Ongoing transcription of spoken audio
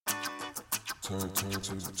turn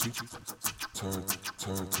to the teacher. Turn to the teacher.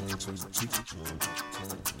 Turn to the teacher. Turn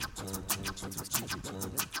to the teacher.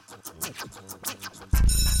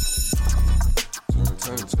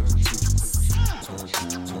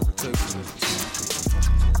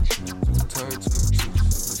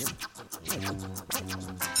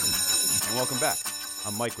 And welcome back.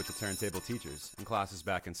 I'm Mike with the Turntable Teachers, and class is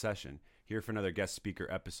back in session. Here for another guest speaker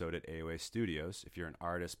episode at AOA Studios. If you're an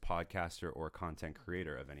artist, podcaster, or content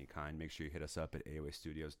creator of any kind, make sure you hit us up at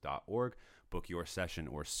aoastudios.org. Book your session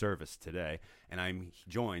or service today. And I'm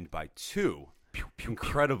joined by two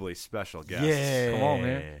incredibly special guests. Yeah. Come on,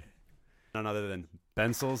 man. None other than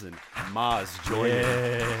Bencils and Maz joining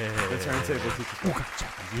the Turntable Teachers.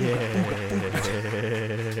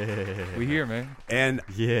 We here, man. And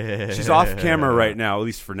Yeah. she's off camera right now, at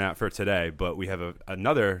least for today. But we have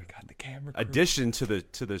another Got the camera crew. addition to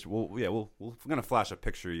this. We're gonna flash a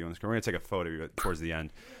picture of you on the screen. We're gonna take a photo of you towards the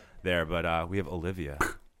end there. But we have Olivia,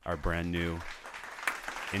 our brand new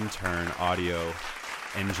intern audio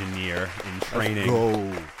engineer in training.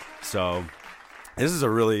 Go. So this is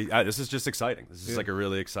this is just exciting. This is like a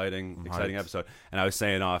really exciting episode. And I was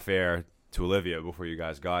saying off air to Olivia before you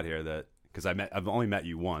guys got here that because I've only met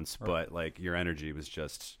you once, but like your energy was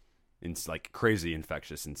just like crazy,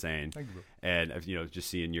 infectious, insane. Thank you, bro. And just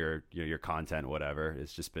seeing your content, whatever,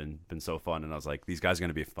 it's just been so fun. And I was like, these guys are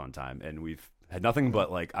gonna be a fun time. And we've had nothing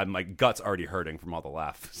but like my gut's already hurting from all the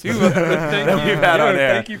laughs Dude, that we've had on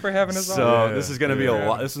air. Thank you for having us on. So this is gonna be a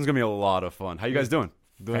lot. This is gonna be a lot of fun. How you guys doing?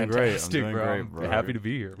 Doing Fantastic, great. I'm doing bro. great, bro. Happy to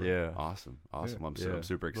be here, bro. Yeah. Awesome. Yeah. I'm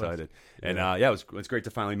super Blessed. excited. And it's great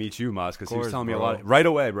to finally meet you, Maz, because he was course, telling me a bro. lot right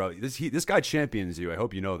away, bro. This guy champions you. I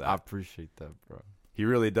hope you know that. I appreciate that, bro. He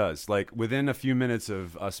really does. Like within a few minutes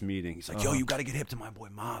of us meeting, he's like, "Yo, you got to get hip to my boy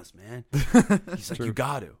Maz, man." He's like, "You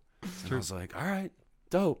got to." And I was like, "All right,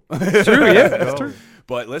 dope." It's true, yeah. It's true.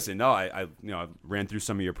 But listen, no, I ran through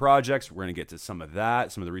some of your projects. We're gonna get to some of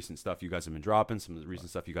that, some of the recent stuff you guys have been dropping, some of the recent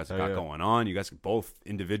stuff you guys have got going on. You guys both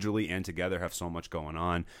individually and together have so much going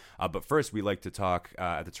on. But first, we like to talk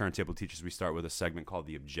at the Turntable Teachers. We start with a segment called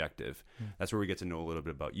The Objective. That's where we get to know a little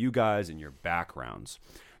bit about you guys and your backgrounds.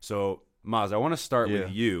 So, Maz, I want to start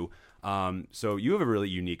with you. So you have a really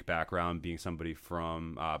unique background, being somebody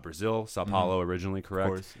from Brazil, Sao Paulo originally, correct?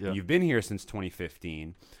 Of course, yeah. And you've been here since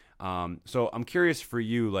 2015. So I'm curious for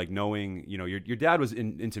you, like knowing, your dad was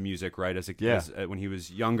into music, right? When he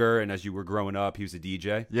was younger and as you were growing up, he was a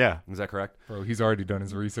DJ. Yeah. Is that correct? Bro, he's already done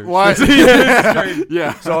his research. What?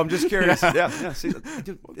 Yeah. So I'm just curious. Yeah. See,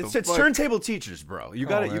 dude, it's fuck? Turntable Teachers, bro. You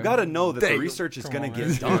gotta know that the research is gonna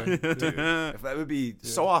get done, dude. If that would be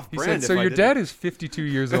so off He brand. said, so your dad is 52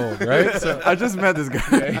 years old, right? So I just met this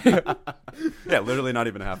guy. Yeah, literally not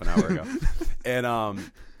even a half an hour ago. And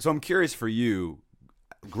so I'm curious for you,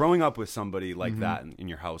 growing up with somebody like that in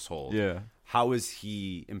your household. Yeah. How is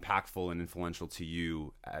he impactful and influential to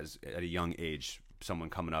you at a young age,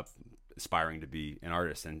 someone coming up aspiring to be an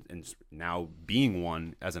artist and now being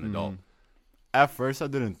one as an adult? At first, I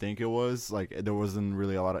didn't think it was. Like, there wasn't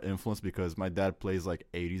really a lot of influence because my dad plays, like,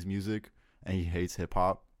 80s music, and he hates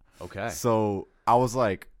hip-hop. Okay. So I was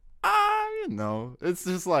like, it's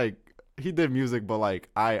just, like, he did music, but, like,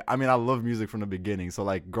 I love music from the beginning. So,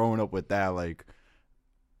 like, growing up with that, like,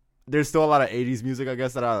 there's still a lot of 80s music, I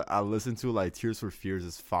guess, that I listen to. Like, Tears for Fears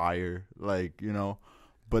is fire. Like,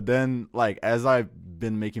 But then, like, as I've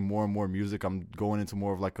been making more and more music, I'm going into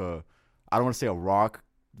more of, like, I don't want to say a rock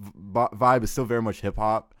vibe. It's still very much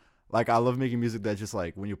hip-hop. Like, I love making music that just,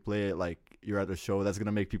 like, when you play it, like, you're at the show, that's going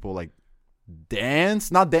to make people, like, dance.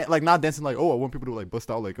 Not dancing, like, oh, I want people to, like, bust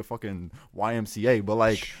out, like, a fucking YMCA. But,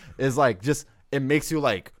 like, it's, like, just, it makes you,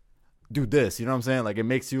 like, do this, you know what I'm saying? Like, it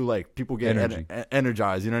makes you, like, people get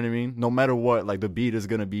energized, you know what I mean? No matter what, like, the beat is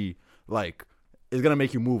gonna be, like, it's gonna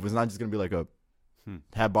make you move. It's not just gonna be like a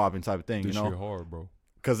head bobbing type of thing, this shit hard, bro.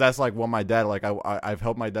 Because that's like what my dad, like, I've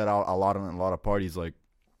helped my dad out a lot in a lot of parties, like,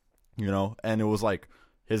 and it was like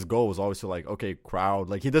his goal was always to, like, okay, crowd,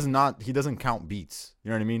 like, he doesn't count beats, you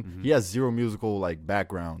know what I mean? He has zero musical, like,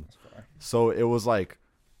 background, so it was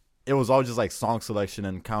all just like song selection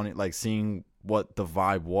and counting, like, seeing what the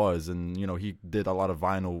vibe was. And he did a lot of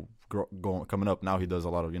vinyl coming up. Now he does a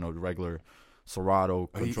lot of regular Serato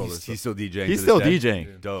controllers. He's still DJing. He's still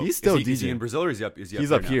DJing. DJing. Dope. Is he DJing in Brazil, or is he up?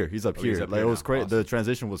 He's up here. He's up here. He's up like, here it was crazy. Awesome. The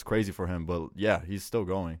transition was crazy for him, but yeah, he's still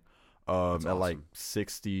going. At like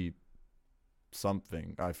 60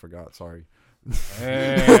 something. I forgot. Sorry.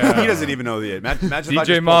 He doesn't even know the age. Imagine if I DJ just pulled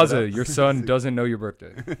it Mazza, up. your son doesn't know your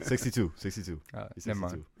birthday. 62. Never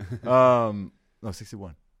mind. No,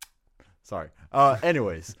 61. Sorry.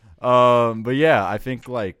 Anyways. But yeah, I think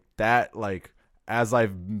like that, like, as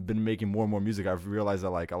I've been making more and more music, I've realized that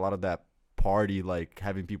like a lot of that party, like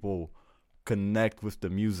having people connect with the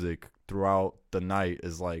music throughout the night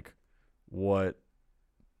is like what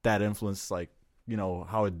that influence, like, you know,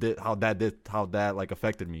 how that like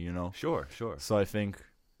affected me, you know. Sure. So I think,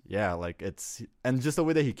 yeah, like it's, and just the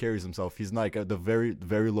way that he carries himself, he's like the very,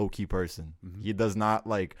 very low key person. Mm-hmm. He does not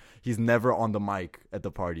like, he's never on the mic at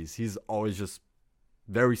the parties. He's always just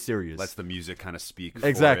very serious. Lets the music kind of speak.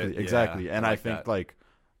 Exactly. For it. Exactly. Yeah, And I think that. like,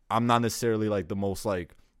 I'm not necessarily like the most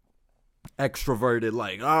like extroverted,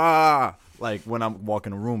 like when I'm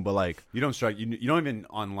walking a room, but like, You don't strike. You don't even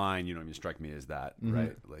online. You don't even strike me as that,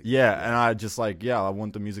 right? Like, yeah, and I just like, I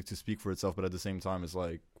want the music to speak for itself, but at the same time, it's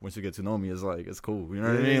like once you get to know me, it's like it's cool. You know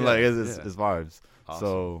what I mean? Like it's vibes. Awesome.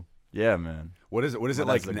 So yeah, man. What is it? What is My it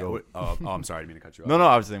like? dad's the goat. Oh, I'm sorry, I didn't mean to cut you off. No,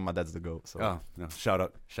 I was saying my dad's the goat. So Oh no! Shout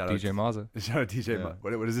out, DJ Mazza. shout out, DJ. Yeah.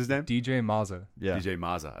 What is his name? DJ Mazza. yeah, DJ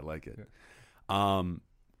Mazza. I like it.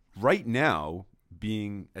 Right now,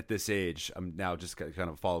 being at this age, I'm now just kind of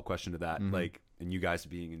a follow-up question to that. Like, and you guys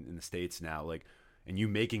being in the States now, like, and you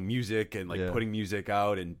making music and like putting music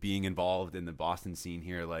out and being involved in the Boston scene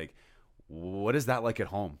here, like, what is that like at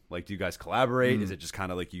home? Like, do you guys collaborate? Is it just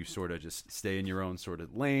kind of like you sort of just stay in your own sort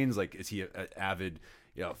of lanes? Like, is he an avid,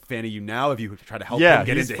 fan of you now? Have you tried to help him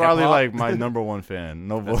get he's into probably hip-hop? like my number one fan.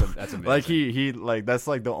 No, That's amazing. like he like that's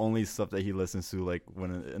like the only stuff that he listens to, like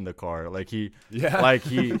when in the car. Like he, Yeah. like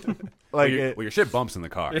he, like well, your shit bumps in the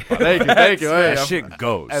car. thank you. Hey, That shit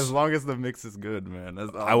goes. as long as the mix is good, man.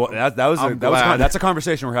 That's, That's a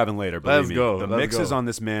conversation we're having later. Believe Let's me. go, The let's mixes go. on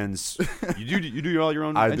this man's. You do all your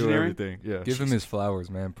own I do engineering? everything. Yeah, Give him his flowers,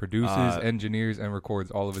 man. Produces, engineers, and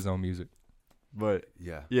records all of his own music. but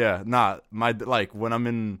Yeah. my like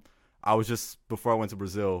when I was just before I went to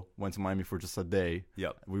Brazil, went to Miami for just a day.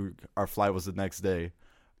 Yep. Our flight was the next day.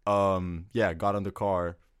 Got in the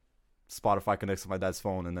car, Spotify connects to my dad's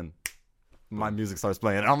phone, and then my music starts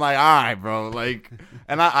playing. And I'm like, all right, bro. Like,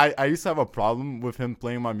 and I used to have a problem with him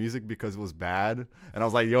playing my music because it was bad. And I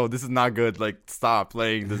was like, yo, this is not good. Like, stop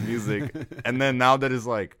playing this music. And then now that it's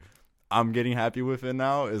like, I'm getting happy with it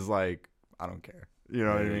now, is like, I don't care. You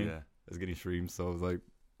know what I mean? Yeah. It's getting streamed, so it's like,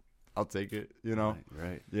 I'll take it, you know?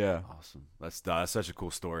 Right. Yeah. Awesome. That's such a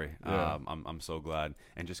cool story. Yeah. I'm so glad,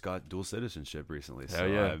 and just got dual citizenship recently. Hell So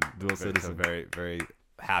yeah. I'm Dual citizen. So very, very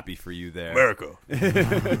happy for you there. America.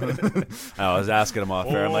 I was asking him off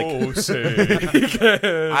air. I'm like,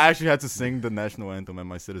 I actually had to sing the national anthem at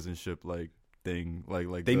my citizenship thing.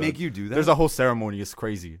 Like they make you do that. There's a whole ceremony. It's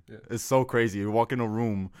crazy. Yeah. It's so crazy. You walk in a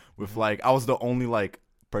room with I was the only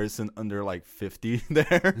person under 50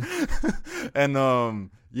 there, and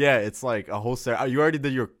it's like a whole ceremony. You already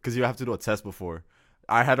did because you have to do a test before.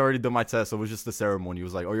 I had already done my test, so it was just the ceremony. It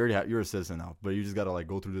was like, oh, you're a citizen now, but you just gotta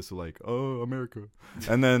go through this to oh, America,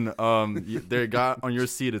 and then they got on your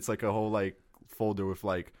seat. It's like a whole folder with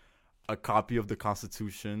a copy of the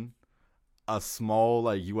Constitution, a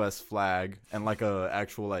small U.S. flag, and a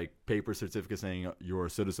actual paper certificate saying you're a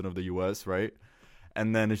citizen of the U.S. Right,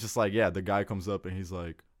 and then it's just the guy comes up and he's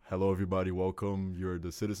like, hello, everybody. Welcome. You're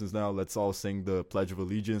the citizens now. Let's all sing the Pledge of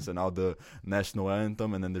Allegiance and now the national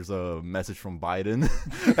anthem. And then there's a message from Biden.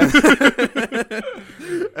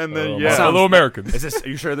 And then, Hello, Americans. Are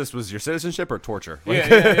you sure this was your citizenship or torture?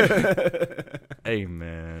 Hey,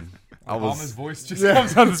 man. Obama's voice just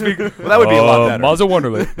comes on the speaker. Well, that would be a lot better. Mazza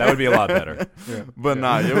Wonderland. That would be a lot better. But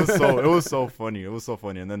nah, it was so funny. It was so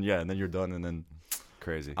funny. And then, and then you're done. And then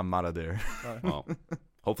Crazy. I'm out of there. Well,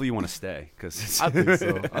 hopefully you want to stay because I think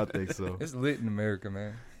so. It's lit in America,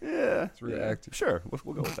 man. Yeah, It's real active. Sure,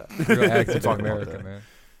 we'll go with that. Real active in Talk about America, that. man.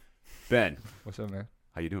 Ben, What's up, man?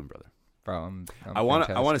 how you doing, brother? Bro, I'm I want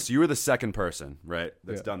to. fantastic. So you were the second person, right?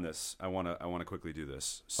 That's Yeah. done this. I want to quickly do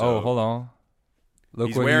this. So hold on. Look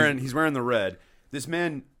he's what wearing the red. This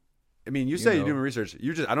man. I mean, you say you're know. doing research. I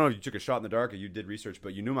don't know if you took a shot in the dark or you did research,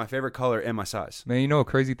 but you knew my favorite color and my size. Man, you know a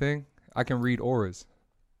crazy thing? I can read auras.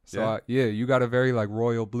 So Yeah? you got a very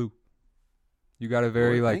royal blue. You got a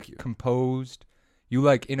very Boy, thank you. composed. You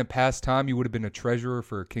in a past time you would have been a treasurer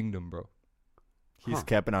for a kingdom, bro. He's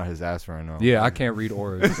capping out his ass right now. Yeah, I can't read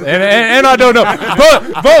auras, and I don't know.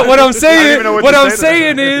 But what I'm saying, what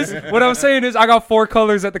I'm saying is, I got 4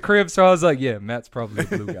 colors at the crib, so I was like, yeah, Matt's probably a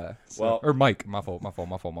blue guy. So, Well- or Mike, my fault.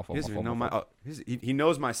 He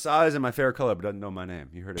knows my size and my favorite color, but doesn't know my name.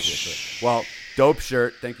 You heard it here first. Well, dope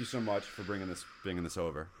shirt. Thank you so much for bringing this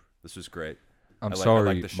over. This was great. I'm I like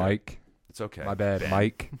sorry, the shirt. Mike. It's okay. My bad,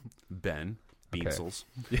 Mike. Ben. Okay. Bencils.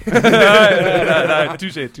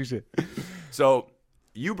 Touche. So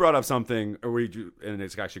you brought up something, and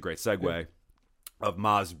it's actually a great segue, of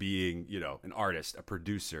Maz being, an artist, a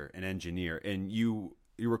producer, an engineer, and you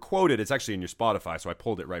were quoted. It's actually in your Spotify, so I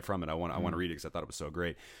pulled it right from it. I want to read it because I thought it was so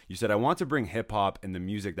great. You said, "I want to bring hip hop and the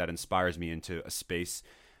music that inspires me into a space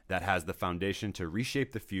that has the foundation to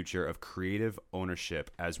reshape the future of creative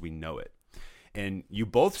ownership as we know it." And you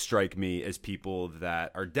both strike me as people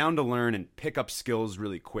that are down to learn and pick up skills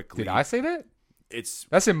really quickly. Did I say that?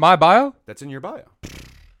 That's in my bio? That's in your bio.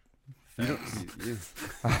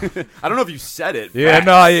 I don't know if you said it. Yeah, back.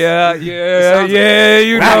 no, you Facts.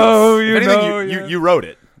 know, If you anything, know. you wrote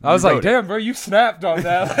it. I was You like, wrote it. damn, bro, you snapped on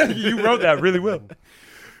that. You wrote that really well.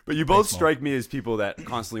 But you both strike me as people that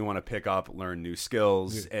constantly want to pick up, learn new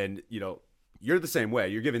skills, and you're the same way.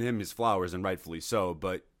 You're giving him his flowers, and rightfully so.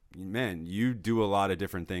 But man, you do a lot of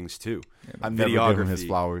different things too. I've never given him his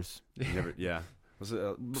flowers. Was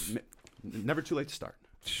it never too late to start?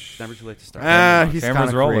 Never too late to start. He's Cameras kind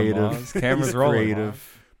of rolling, creative. Maz. Cameras He's rolling,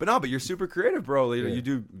 creative. But you're super creative, bro. Yeah. You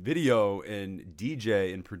do video and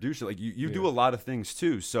DJ and producer. Like you do a lot of things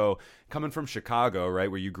too. So coming from Chicago,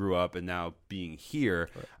 right, where you grew up, and now being here,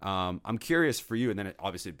 I'm curious for you. And then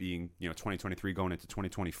obviously being 2023 going into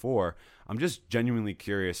 2024, I'm just genuinely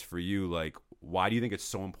curious for you. Like, why do you think it's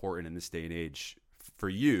so important in this day and age for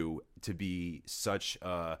you to be such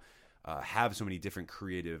have so many different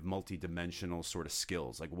creative, multi-dimensional sort of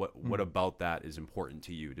skills? Like what about that is important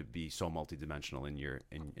to you to be so multi-dimensional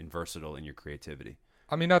in versatile in your creativity?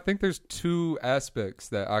 I mean, I think there's two aspects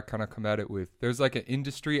that I kind of come at it with. There's like an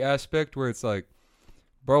industry aspect where it's like,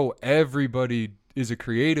 bro, everybody is a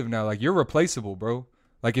creative now. Like, you're replaceable, bro.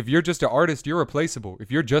 Like, if you're just an artist, you're replaceable.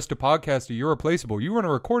 If you're just a podcaster, you're replaceable. You run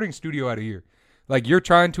a recording studio out of here. Like, you're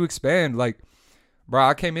trying to expand. Like, bro,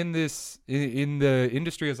 I came in the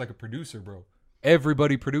industry as like a producer, bro.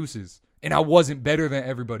 Everybody produces. And I wasn't better than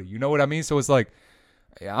everybody. You know what I mean? So it's like,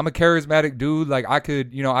 I'm a charismatic dude. Like, I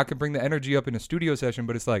could bring the energy up in a studio session,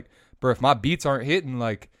 but it's like, bro, if my beats aren't hitting,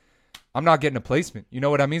 like, I'm not getting a placement. You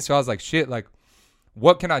know what I mean? So I was like, shit, like,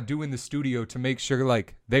 what can I do in the studio to make sure,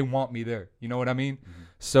 like, they want me there? You know what I mean? Mm-hmm.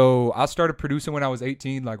 So I started producing when I was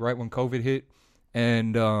 18, like, right when COVID hit.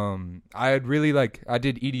 And I had really, like, I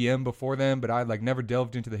did EDM before then, but I, like, never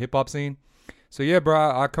delved into the hip-hop scene. So, yeah,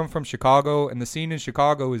 bro, I come from Chicago, and the scene in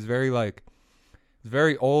Chicago is very, like, it's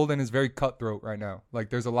very old and it's very cutthroat right now. Like,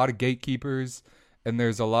 there's a lot of gatekeepers, and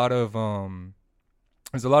there's a lot of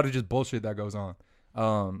just bullshit that goes on,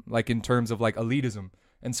 like, in terms of, like, elitism.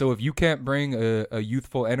 And so if you can't bring a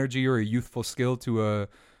youthful energy or a youthful skill to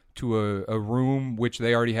a room, which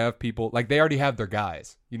they already have people, like, they already have their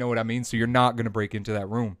guys, you know what I mean? So you're not going to break into that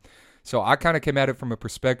room. So I kind of came at it from a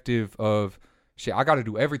perspective of, shit, I got to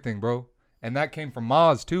do everything, bro. And that came from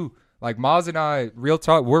Maz too. Like, Maz and I, real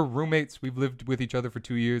talk, we're roommates. We've lived with each other for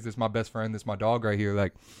 2 years. This is my best friend. This is my dog right here.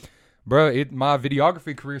 Like, bro, my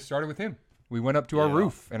videography career started with him. We went up to our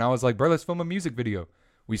roof, and I was like, bro, let's film a music video.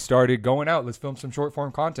 We started going out. Let's film some short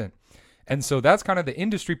form content. And so that's kind of the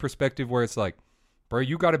industry perspective where it's like, bro,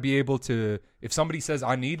 you got to be able to, if somebody says,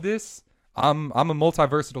 I need this, I'm a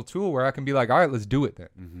multi-versatile tool where I can be like, all right, let's do it then.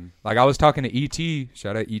 Mm-hmm. Like, I was talking to E.T.,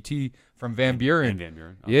 shout out E.T., from Van Buren. Van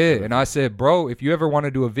Buren. Oh, yeah, and I said, bro, if you ever want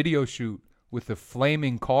to do a video shoot with a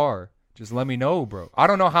flaming car, just let me know, bro. I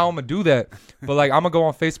don't know how I'm going to do that, but, like, I'm going to go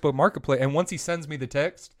on Facebook Marketplace, and once he sends me the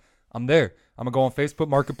text, I'm there. I'm going to go on Facebook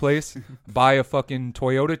Marketplace, buy a fucking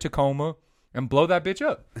Toyota Tacoma, and blow that bitch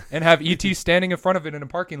up. And have E.T. standing in front of it in a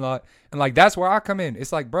parking lot. And, like, that's where I come in.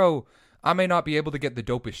 It's like, bro, I may not be able to get the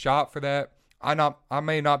dopest shot for that. I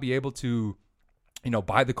may not be able to,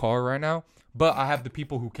 buy the car right now. But I have the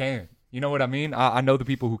people who can. You know what I mean? I know the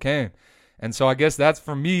people who can. And so I guess that's,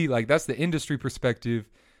 for me, like, that's the industry perspective.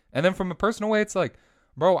 And then from a personal way, it's like,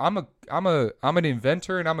 bro, I'm an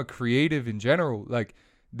inventor and I'm a creative in general. Like,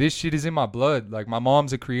 this shit is in my blood. Like, my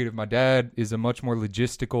mom's a creative. My dad is a much more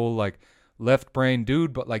logistical, like, left brain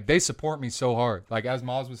dude. But, like, they support me so hard. Like, as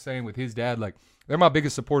Maz was saying with his dad, like, they're my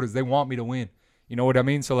biggest supporters. They want me to win. You know what I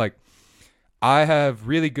mean? So, like, I have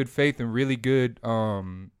really good faith and really good,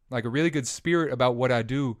 like, a really good spirit about what I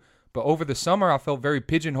do. But over the summer, I felt very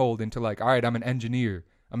pigeonholed into, like, all right, I'm an engineer.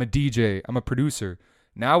 I'm a DJ. I'm a producer.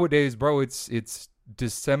 Nowadays, bro, it's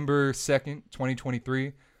December 2nd,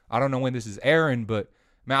 2023. I don't know when this is airing, but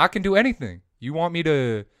man, I can do anything. You want me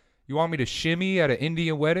to shimmy at an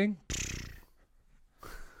Indian wedding?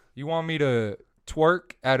 You want me to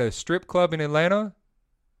twerk at a strip club in Atlanta?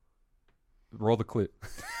 Roll the clip.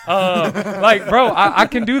 Like, bro, I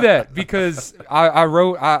can do that because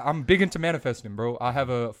I'm big into manifesting, bro. I have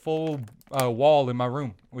a full wall in my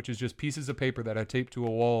room, which is just pieces of paper that I tape to a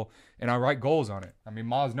wall, and I write goals on it. I mean,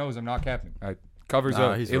 Maz knows I'm not capping. It covers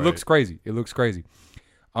up. It looks crazy. It looks crazy.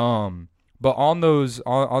 But on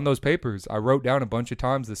those papers, I wrote down a bunch of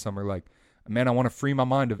times this summer, like, man, I want to free my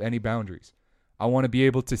mind of any boundaries. I want to be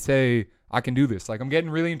able to say I can do this. Like I'm getting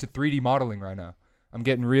really into 3D modeling right now. I'm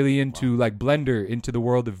getting really into like Blender, into the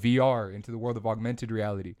world of VR, into the world of augmented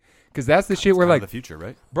reality. Because that's the shit where like the future,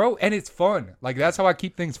 right? bro, and it's fun. Like that's how I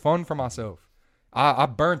keep things fun for myself. I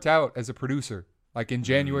burnt out as a producer like in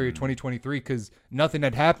January of 2023 because nothing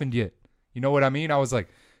had happened yet. You know what I mean? I was like,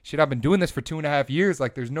 shit, I've been doing this for 2.5 years.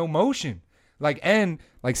 Like there's no motion. Like, and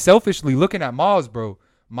like selfishly looking at Maz, bro.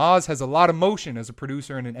 Maz has a lot of motion as a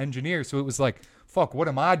producer and an engineer. So it was like, fuck, what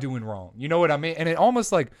am I doing wrong? You know what I mean? And it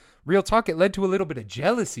almost like, real talk, it led to a little bit of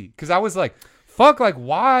jealousy. Because I was like, fuck, like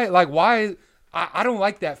why, I don't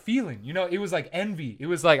like that feeling. You know, it was like envy. It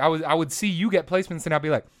was like, I would see you get placements and I'd be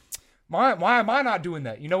like, why am I not doing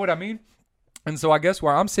that? You know what I mean? And so I guess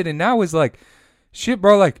where I'm sitting now is like, shit,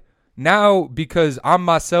 bro, like now because I'm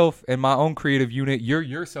myself and my own creative unit, you're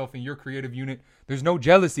yourself and your creative unit, there's no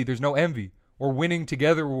jealousy, there's no envy. We're winning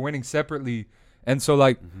together, we're winning separately. And so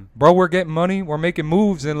like, bro, we're getting money, we're making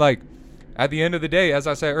moves. And like, at the end of the day, as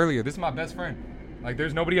I said earlier, this is my best friend. Like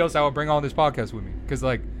there's nobody else I would bring on this podcast with me. Cause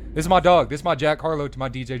like, this is my dog. This is my Jack Harlow to my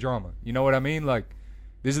DJ Drama. You know what I mean? Like,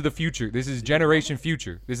 this is the future. This is generation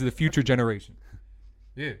future. This is the future generation.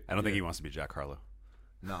 Yeah. I don't think he wants to be Jack Harlow.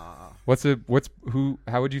 Nah.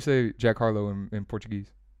 How would you say Jack Harlow in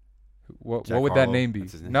Portuguese? What Jack would Harlow. that name be?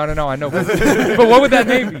 That's his name. No, I know. But, but what would that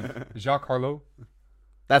name be? Jacques Harlow?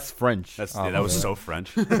 That's French. That was so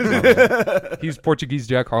French. He's Portuguese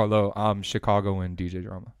Jack Harlow. I'm Chicago and DJ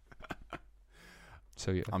Drama.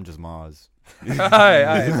 So yeah. I'm just Maz.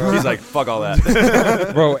 Hi, bro. He's like, fuck all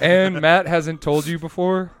that. Bro, and Matt hasn't told you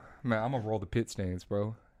before. Man, I'm gonna roll the pit stains,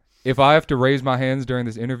 bro. If I have to raise my hands during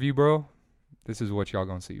this interview, bro, this is what y'all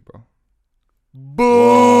gonna see, bro.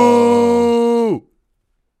 Boo!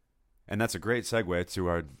 And that's a great segue to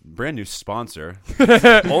our brand new sponsor,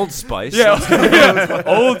 Old Spice. Yeah,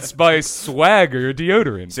 Old Spice Swagger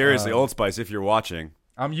deodorant. Seriously, Old Spice, if you're watching.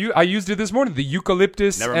 I used it this morning. The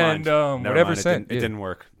eucalyptus Never and mind. whatever Mind. scent. It didn't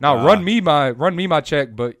work. Now run me my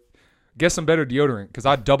check, but get some better deodorant because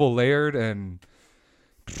I double layered and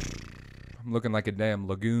I'm looking like a damn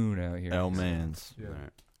lagoon out here. L-Mans. Yeah. All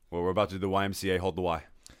right. Well, we're about to do the YMCA. Hold the Y.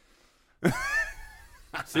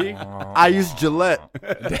 See? I use Gillette.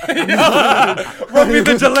 Run me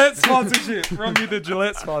the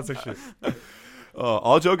Gillette sponsorship.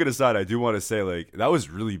 All joking aside, I do want to say, like, that was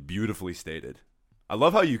really beautifully stated. I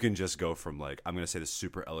love how you can just go from, like, I'm going to say this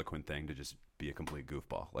super eloquent thing to just be a complete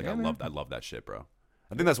goofball. Like, Yeah, I love that shit, bro.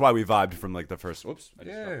 I think that's why we vibed from, like, the first. Whoops. I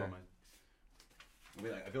just Yeah. dropped all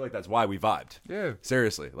I feel like that's why we vibed. Yeah.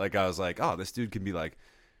 Seriously. Like, I was like, oh, this dude can be, like,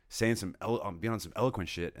 saying be on some eloquent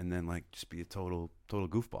shit and then, like, just be a total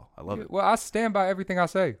goofball. I love it. Well, I stand by everything I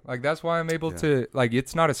say. Like that's why I'm able to. Like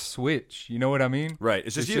it's not a switch. You know what I mean? Right.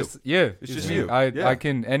 It's just you. It's just me. you. I Yeah.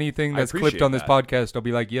 can anything I that's clipped appreciate on this that. podcast. I'll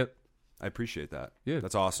be like, yep. I appreciate that. Yeah.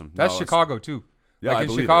 That's awesome. That's No, Chicago too. Yeah, I like in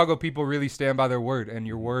believe Chicago, people really stand by their word, and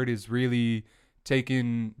your word is really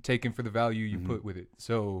taken for the value you put with it.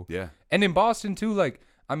 So Yeah. and in Boston too, like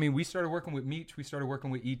I mean, we started working with Meech, we started working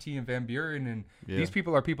with ET and Van Buren, and these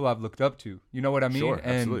people are people I've looked up to. You know what I mean? Sure, and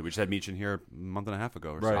absolutely. We just had Meech in here a month and a half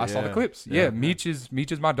ago or Right. so. I saw the Yeah. clips. Yeah, Meech is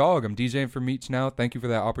my dog. I'm DJing for Meech now. Thank you for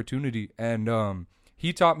that opportunity. And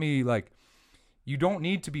he taught me like you don't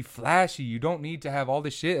need to be flashy. You don't need to have all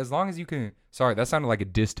this shit as long as you can. Sorry, that sounded like a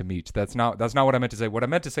diss to Meech. That's not what I meant to say. What I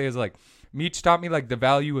meant to say is like Meech taught me like the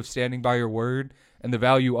value of standing by your word and the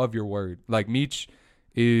value of your word. Like Meech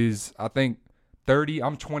is I think 30.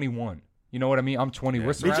 I'm 21. You know what I mean? I'm 20. We're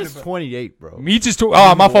Meech surrounded is by- 28, bro. Meech is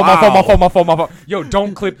my fault. Yo,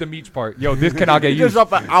 don't clip the Meech part. Yo, this cannot get You just used.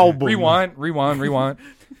 dropped an album. Rewind.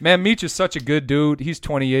 Man, Meech is such a good dude. He's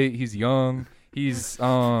 28. He's young. He's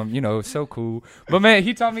so cool. But man,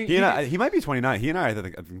 he taught me. He might be 29. He and I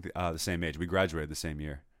think the same age. We graduated the same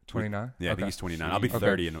year. 29. Yeah, I think he's 29. I'll be Okay.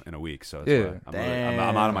 30 in a week. So that's Yeah. why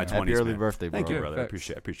I'm out of my 20s. Happy early man. birthday, bro. Thank you, Yeah, brother. I facts.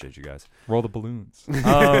 appreciate you guys. Roll the balloons.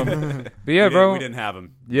 But yeah, bro. We didn't have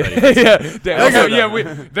him. Yeah, ready.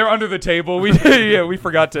 they're under the table. We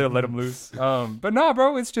forgot to let them loose. But nah,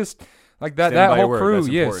 bro, it's just like that. Stand That by your whole word. crew, That's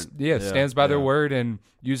yes, important. stands by their Yeah. word and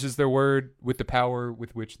uses their word with the power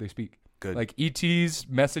with which they speak. Good. Like ET's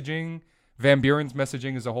messaging, Van Buren's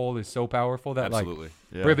messaging as a whole is so powerful that Absolutely.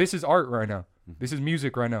 Yeah. bro, this is art right now. This is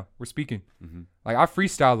music right now. We're speaking. Like I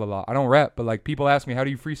freestyle a lot. I don't rap, but like people ask me, how do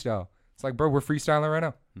you freestyle? It's like, bro, we're freestyling right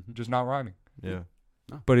now, just not rhyming. Yeah.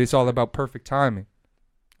 But it's all about perfect timing.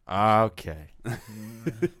 Okay.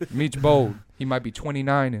 Meech bold. He might be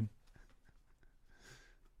 29 and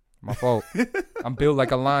my fault. I'm built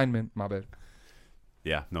like a lineman. My bad.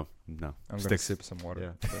 Yeah, no. I'm gonna Stick, sip some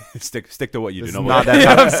water. Yeah. stick to what you This do. is No, not more-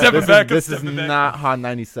 that. I'm stepping back. This is not Hot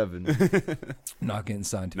 97. Not getting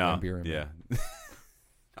signed to no, beer. Man. yeah.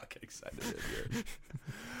 Not getting excited.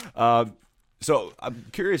 So I'm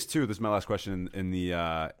curious too. This is my last question in the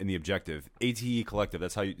objective. ATE Collective.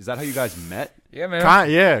 Is that how you guys met? Yeah, man.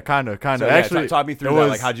 Kind of. So, Actually, talk me through it that. was-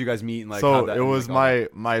 Like, how'd you guys meet? And like, so how'd that, it was like, all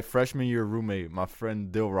that- my freshman year roommate, my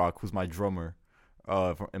friend Dilrock, who's my drummer,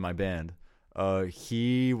 in my band.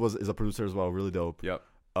 He is a producer as well, really dope. Yep.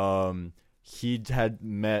 He had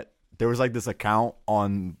met. There was like this account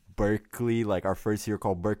on Berkeley, like our first year,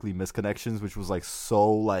 called Berkeley Misconnections, which was like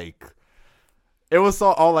so like. It was so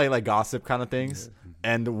all like gossip kind of things,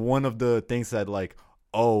 and one of the things said like,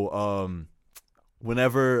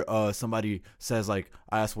 whenever somebody says like,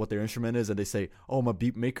 I ask what their instrument is, and they say, oh, I'm a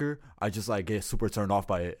beat maker, I just like get super turned off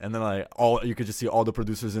by it, and then like you could just see all the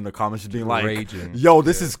producers in the comments just being like, Raging. yo,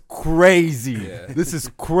 this is crazy, Yeah. this is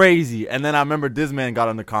crazy. And then I remember this man got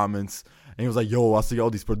in the comments and he was like, yo, I see all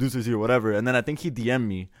these producers here, whatever. And then I think he DM'd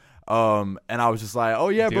me, and I was just like, oh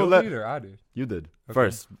yeah, bro, Or I did. you did Okay.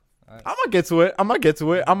 first. Alright. I'm gonna get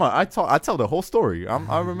to it. I tell the whole story.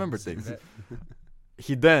 I remember things.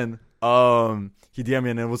 He then he DM'd me,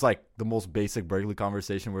 and it was like the most basic Berkeley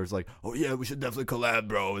conversation where it's like, oh yeah, we should definitely collab,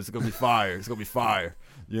 bro. It's gonna be fire. It's gonna be fire.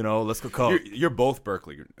 You know, let's go. You're both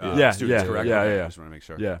Berkeley Yeah, students, yeah, correct? yeah, Okay, yeah. I just want to make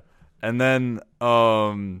sure. Yeah. And then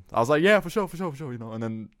I was like, yeah, for sure. You know, and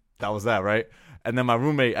then that was that, right? And then my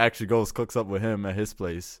roommate actually cooks up with him at his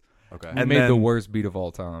place. Okay. We And made the then- worst beat of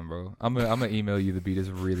all time, bro. I'm gonna email you the beat. It's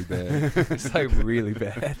really bad. It's like really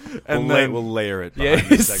bad. And we'll, then we'll layer it. Yeah, behind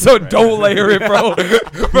this so segment, right? don't layer it, bro.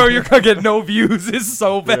 Bro, you're gonna get no views. It's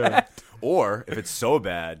so bad. Or if it's so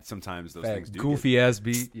bad, sometimes those Bad, things do. goofy ass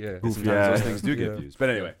beat. Yeah. Sometimes Yeah. those things do get Yeah. views. But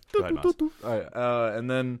anyway, go ahead, Mouse. All right, and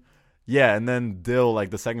then Dill,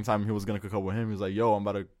 like the second time he was gonna cook up with him, he was like, yo, I'm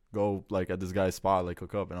about to go like at this guy's spot, like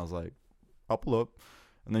cook up. And I was like, I'll pull up.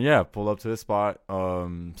 And then pull up to his spot.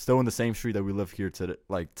 Still in the same street that we live here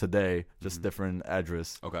today, just different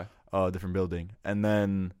address, Okay. different building. And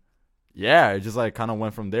then it just like kind of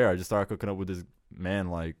went from there. I just started cooking up with this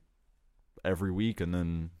man like every week, and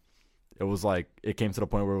then it was like it came to the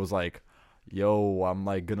point where it was like, yo, I'm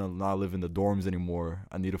like gonna not live in the dorms anymore.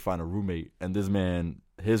 I need to find a roommate. And this man,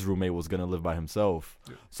 his roommate was gonna live by himself.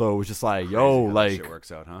 So it was just like, Crazy yo, how that like shit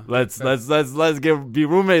works out, huh? let's be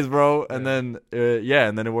roommates, bro. And then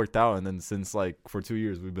and then it worked out. And then since like for 2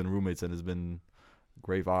 years we've been roommates, and it's been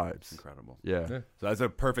great vibes. Incredible. Yeah. Yeah. So that's a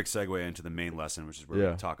perfect segue into the main lesson, which is where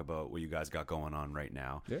Yeah. we talk about what you guys got going on right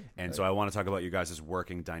now. Yeah. And so I want to talk about you guys'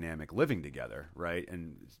 working dynamic living together, right?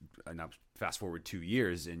 And now fast forward 2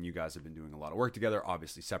 years, and you guys have been doing a lot of work together,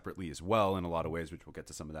 obviously separately as well in a lot of ways, which we'll get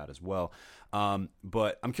to some of that as well.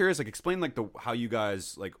 But I'm curious, like explain like how you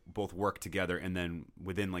guys like both work together, and then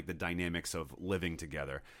within like the dynamics of living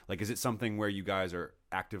together. Like, is it something where you guys are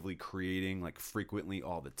actively creating like frequently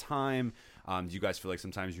all the time? Do you guys feel like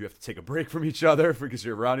sometimes you have to take a break from each other because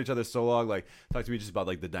you're around each other so long? Like, talk to me just about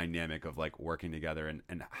like the dynamic of like working together,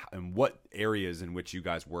 and what areas in which you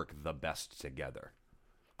guys work the best together.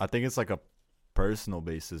 I think it's like a personal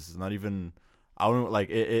basis. It's not even, I don't like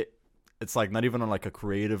it. It's like not even on like a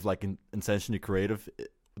creative, like intentionally creative.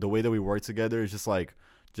 The way that we work together is just like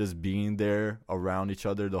just being there around each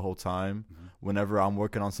other the whole time. Mm-hmm. Whenever I'm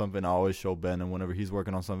working on something, I always show Ben, and whenever he's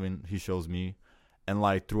working on something, he shows me. And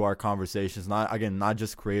like through our conversations, not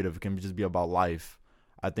just creative, it can just be about life.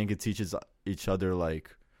 I think it teaches each other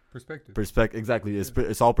like Perspective. Exactly.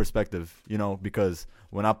 It's all perspective, you know, because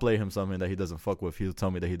when I play him something that he doesn't fuck with, he'll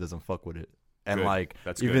tell me that he doesn't fuck with it. And Good. like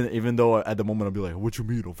That's even though at the moment I'll be like, what you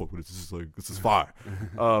mean you don't fuck with it? This is fire.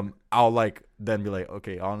 I'll like then be like,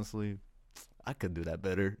 okay, honestly, I could do that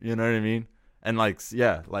better. You know what I mean? And like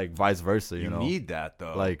like vice versa, you know. Need that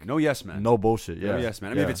though. Like, no yes man. No bullshit. Yeah. No yes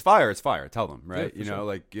man. I mean, if it's fire, it's fire. Tell them, right? for You know, sure.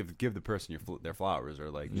 like give the person their flowers,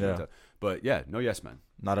 or like Yeah. But yeah, no yes man.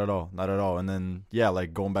 Not at all. And then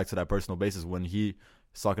like going back to that personal basis, when he's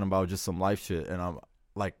talking about just some life shit, and I'm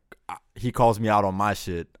like, he calls me out on my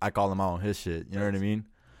shit, I call him out on his shit. You know what I mean?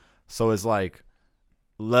 So it's like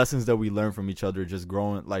lessons that we learn from each other, just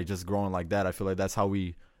growing like that. I feel like that's how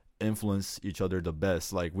we influence each other the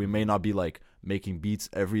best. Like we may not be like making beats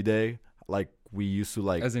every day like we used to,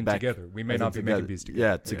 like As in together. We may as not in be together. making beats together.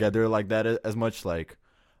 Yeah, together like that as much, like,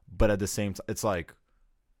 but at the same time, it's like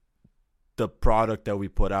the product that we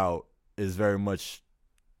put out is very much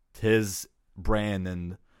his brand,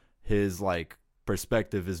 and his like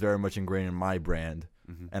perspective is very much ingrained in my brand.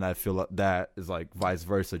 Mm-hmm. And I feel like that is like vice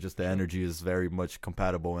versa. Just the energy is very much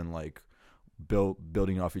compatible and like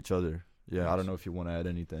building off each other. Yeah, I don't know if you want to add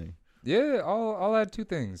anything. Yeah, I'll add two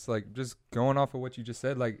things. Like, just going off of what you just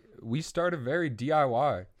said, like, we started very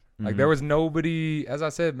DIY. Like, there was nobody, as I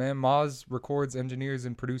said, man, Maz records, engineers,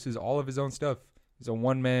 and produces all of his own stuff. He's a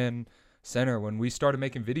one-man center. When we started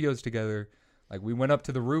making videos together, like, we went up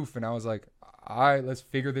to the roof, and I was like, all right, let's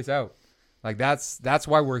figure this out. Like, that's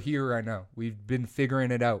why we're here right now. We've been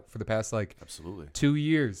figuring it out for the past, like, Absolutely. 2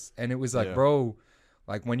 years. And it was like, bro,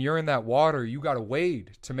 like, when you're in that water, you got to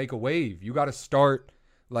wade to make a wave. You got to start,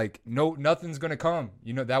 like, nothing's going to come.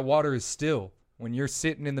 You know, that water is still. When you're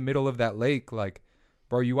sitting in the middle of that lake, like,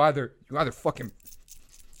 bro, you either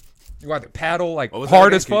paddle like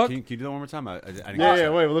hard as fuck. Can you do that one more time? I didn't Yeah,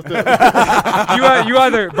 wait, let's do it. you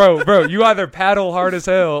either, you either paddle hard as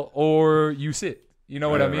hell or you sit. You know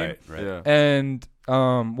what I mean? Right. Yeah. And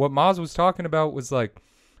what Maz was talking about was like,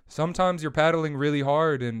 sometimes you're paddling really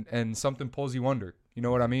hard and something pulls you under. You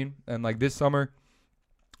know what I mean? And like this summer,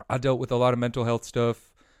 I dealt with a lot of mental health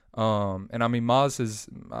stuff. And I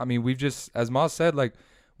mean, we've just, as Maz said, like,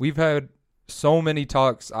 we've had so many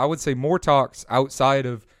talks. I would say more talks outside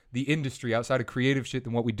of the industry, outside of creative shit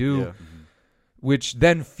than what we do, which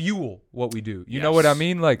then fuel what we do. You know what I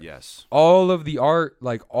mean? Like, all of the art,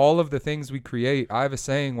 like all of the things we create. I have a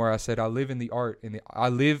saying where I said, I live in the art, I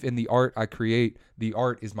live in the art I create. The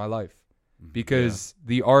art is my life, because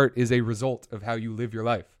the art is a result of how you live your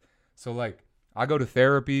life. So like, I go to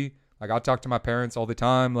therapy. Like, I talk to my parents all the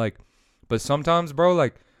time. Like, but sometimes, bro,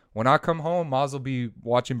 like, when I come home, Maz will be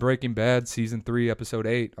watching Breaking Bad season 3, episode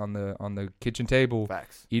 8 on the kitchen table,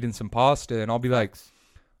 eating some pasta, and I'll be like,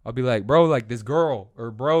 bro, like this girl,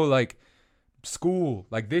 or bro, like school,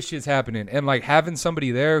 like this shit's happening, and like having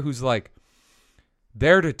somebody there who's like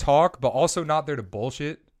there to talk, but also not there to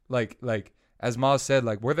bullshit. Like as Maz said,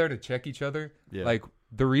 like, we're there to check each other. Yeah. Like,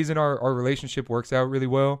 the reason our relationship works out really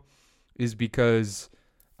well is because,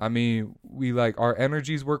 I mean, we like our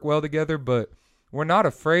energies work well together, but we're not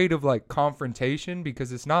afraid of like confrontation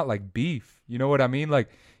because it's not like beef. You know what I mean? Like,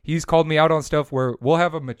 he's called me out on stuff where we'll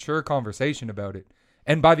have a mature conversation about it.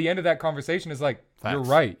 And by the end of that conversation, it's like, you're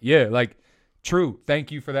right. Yeah. Like, true.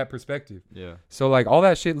 Thank you for that perspective. Yeah. So like all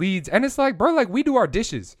that shit leads. And it's like, bro, like we do our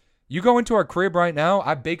dishes. You go into our crib right now.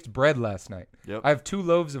 I baked bread last night. Yep. I have 2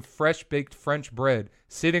 loaves of fresh baked French bread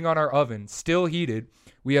sitting on our oven, still heated.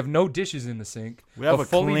 We have no dishes in the sink. We have a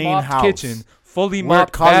fully clean mopped house. kitchen, fully We're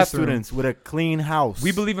mopped college bathroom. students with a clean house.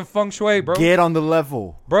 We believe in feng shui, bro. Get on the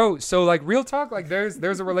level, bro. So like, real talk, like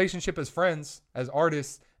there's a relationship as friends, as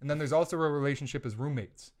artists, and then there's also a relationship as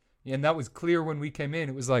roommates. And that was clear when we came in.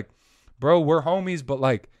 It was like, bro, we're homies, but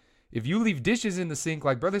like, if you leave dishes in the sink,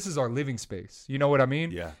 like, bro, this is our living space. You know what I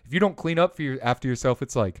mean? Yeah. If you don't clean up after yourself,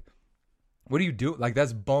 it's like, what do you do? Like,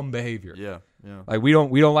 that's bum behavior. Yeah. Yeah. Like, we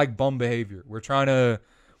don't like bum behavior. We're trying to,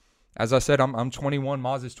 as I said, I'm 21,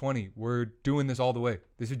 Maz is 20. We're doing this all the way.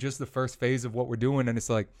 This is just the first phase of what we're doing. And it's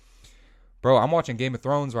like, bro, I'm watching Game of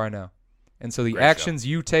Thrones right now. And so the actions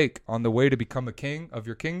you take on the way to become a king of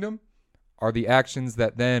your kingdom are the actions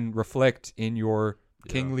that then reflect in your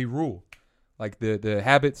kingly rule. Like the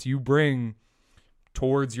habits you bring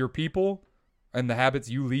towards your people and the habits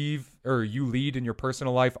you lead in your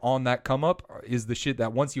personal life on that come up is the shit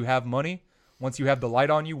that once you have money, once you have the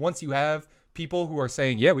light on you, once you have people who are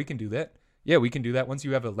saying, yeah, we can do that. Yeah, we can do that. Once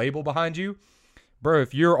you have a label behind you, bro,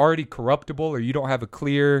 if you're already corruptible or you don't have a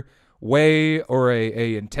clear way or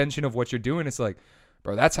a intention of what you're doing, it's like,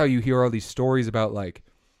 bro, that's how you hear all these stories about like,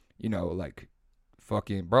 you know, like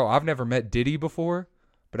fucking, bro, I've never met Diddy before,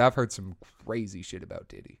 but I've heard some crazy shit about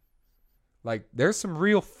Diddy. Like, there's some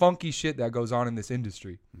real funky shit that goes on in this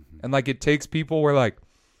industry. Mm-hmm. And, like, it takes people where, like,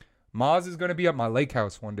 Maz is going to be at my lake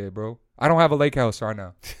house one day, bro. I don't have a lake house right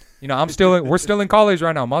now. You know, we're still in college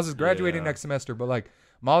right now. Maz is graduating next semester. But, like,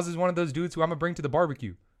 Maz is one of those dudes who I'm going to bring to the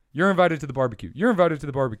barbecue. You're invited to the barbecue. You're invited to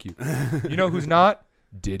the barbecue. You know who's not?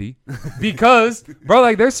 Diddy. Because, bro,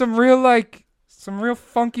 like, there's some real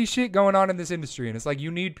funky shit going on in this industry. And it's like, you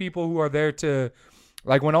need people who are there to...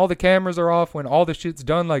 Like, when all the cameras are off, when all the shit's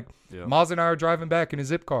done, like, Maz and I are driving back in a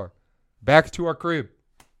zip car, back to our crib.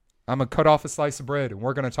 I'm going to cut off a slice of bread, and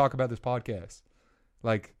we're going to talk about this podcast.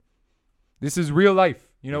 Like, this is real life.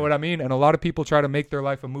 You know what I mean? And a lot of people try to make their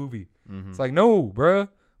life a movie. Mm-hmm. It's like, no, bruh.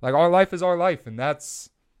 Like, our life is our life, and that's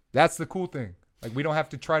the cool thing. Like, we don't have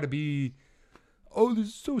to try to be, oh, this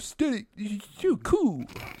is so steady. You're cool.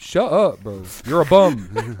 Shut up, bro. You're a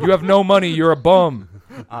bum. You have no money. You're a bum.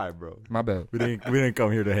 All right, bro. My bad. We didn't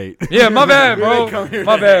come here to hate. Yeah, my bad, bro.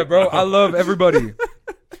 My bad, bro. I love everybody.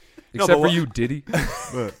 Except for you, Diddy.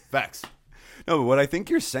 But, facts. No, but what I think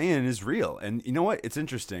you're saying is real. And you know what? It's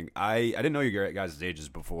interesting. I didn't know your guys' ages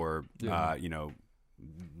before, you know,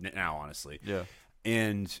 now, honestly. Yeah.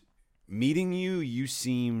 And meeting you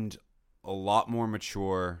seemed a lot more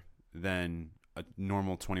mature than a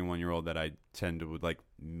normal 21-year-old that I tend to would like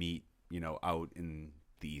meet, out in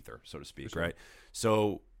the ether, so to speak, sure. right?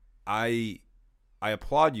 So I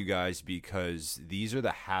applaud you guys because these are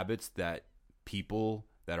the habits that people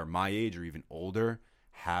that are my age or even older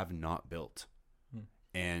have not built.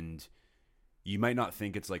 And you might not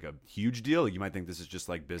think it's like a huge deal. You might think this is just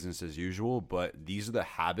like business as usual, but these are the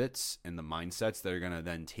habits and the mindsets that are going to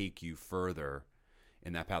then take you further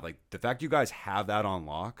in that path. Like the fact you guys have that on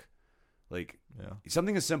lock, like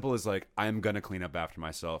something as simple as like, I'm going to clean up after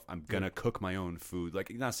myself. I'm going to cook my own food. Like,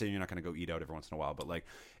 not saying you're not going to go eat out every once in a while, but like,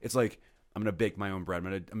 it's like, I'm going to bake my own bread.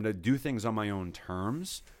 I'm going to do things on my own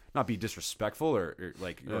terms, not be disrespectful or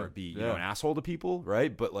be, an asshole to people.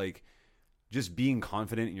 Right. But like, just being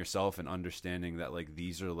confident in yourself and understanding that like,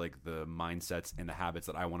 these are like the mindsets and the habits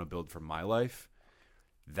that I want to build for my life.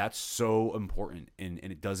 That's so important. And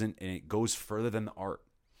it goes further than the art.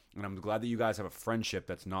 And I'm glad that you guys have a friendship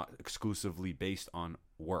that's not exclusively based on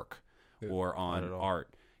work or on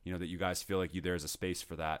art. That you guys feel like there's a space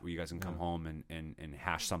for that where you guys can come home and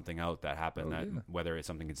hash something out that happened, whether it's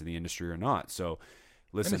something into the industry or not. So,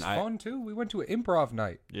 listen, and it's fun too. We went to an improv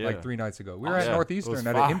night like 3 nights ago. We were at Yeah. Northeastern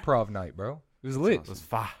at an improv night, bro. It was lit. It was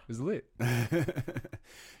fire. It was lit.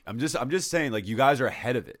 I'm just saying, like, you guys are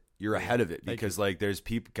ahead of it. You're ahead of it because like there's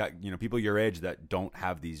people your age that don't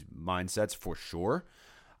have these mindsets for sure.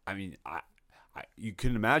 I mean, you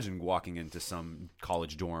can imagine walking into some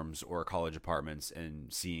college dorms or college apartments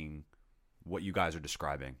and seeing what you guys are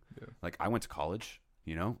describing. Yeah. Like, I went to college,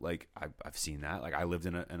 like I've seen that. Like, I lived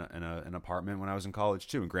in an apartment when I was in college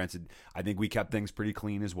too. And granted, I think we kept things pretty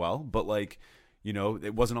clean as well. But like,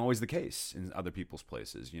 it wasn't always the case in other people's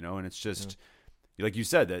places. And it's just like you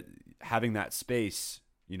said, that having that space.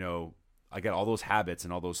 I get all those habits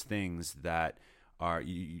and all those things that are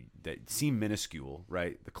that seem minuscule,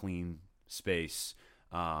 right? The clean space,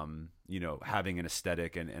 having an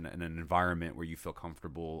aesthetic and an environment where you feel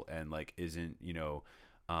comfortable and like isn't,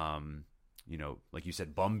 like you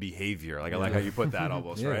said, bum behavior. Like I like how you put that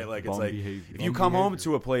almost, right? Like it's like behavior. if you come home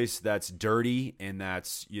to a place that's dirty and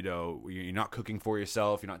that's, you're not cooking for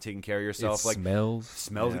yourself, you're not taking care of yourself, like smells.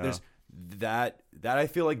 Yeah. There's that I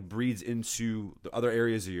feel like breeds into the other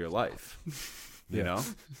areas of your life. You know?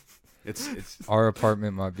 It's Our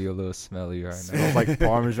apartment might be a little smelly right now. Smells like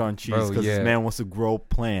Parmesan cheese Bro, because this man wants to grow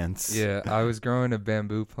plants. Yeah, I was growing a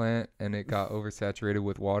bamboo plant and it got oversaturated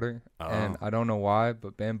with water. And I don't know why,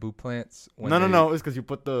 but bamboo plants. No. It's because you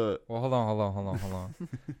put the. Well, hold on.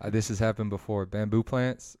 This has happened before. Bamboo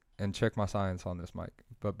plants, and check my science on this, Mike.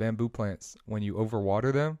 But bamboo plants, when you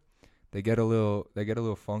overwater them, they get a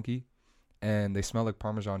little funky. And they smell like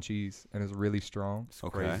Parmesan cheese, and it's really strong. It's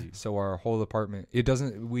crazy. So our whole apartment, it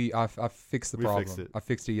doesn't. I fixed the problem. Fixed it. I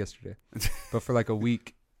fixed it yesterday, but for like a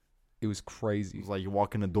week, it was crazy. It's like you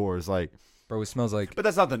walk in the door, it's like, bro, it smells like. But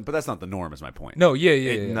that's not the norm. Is my point. No,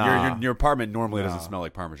 yeah. Nah. Your apartment normally doesn't smell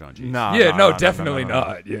like Parmesan cheese. Definitely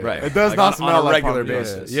not. Yeah. Right. It does Like not on smell a like regular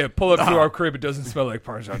Parmesan. basis. Yeah, pull up to our crib. It doesn't smell like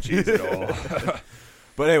Parmesan cheese at all.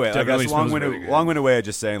 But anyway, I Definitely guess smells really good. long-winded way of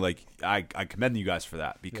just saying, like, I commend you guys for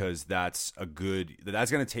that because that's going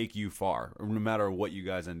to take you far, no matter what you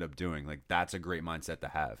guys end up doing. Like, that's a great mindset to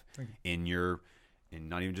have in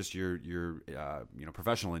not even just your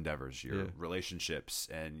professional endeavors, your relationships,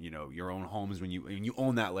 and your own homes. When you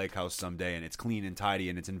own that lake house someday and it's clean and tidy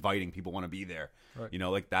and it's inviting, people want to be there. Right.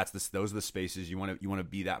 Like those are the spaces you want to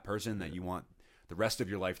be that person that you want the rest of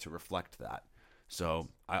your life to reflect that. So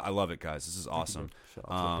I love it, guys. This is awesome. Shout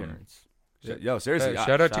out to the parents. Yo, seriously,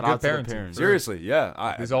 Shout out to good to the parents. parents. seriously,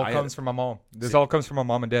 yeah. This all comes from my mom. This all comes from my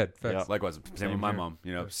mom and dad. Facts. Yeah. Likewise, same with my here.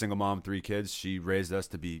 mom. Single mom, 3 kids. She raised us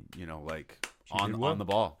to be, like on the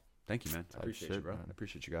ball. Thank you, man. I appreciate you, bro. I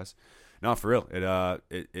appreciate you guys. No, for real.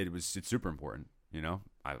 It's super important.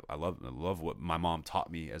 I love what my mom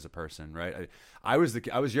taught me as a person. Right. I was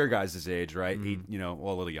your guys' age, right? Mm-hmm. A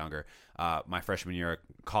little younger. My freshman year at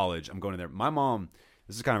college, I'm going in there. My mom.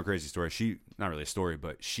 This is kind of a crazy story. She, not really a story,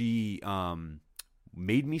 but she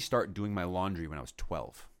made me start doing my laundry when I was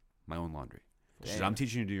 12. My own laundry. She said, I'm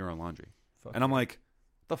teaching you to do your own laundry. And I'm like,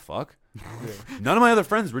 what the fuck? None of my other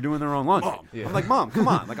friends were doing their own laundry. I'm like, Mom, come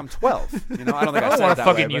on. Like, I'm 12. I don't think I said want it to that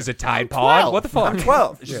fucking way, use but a Tide Pod. What the fuck? I'm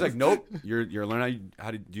 12. And she's like, nope. You're learning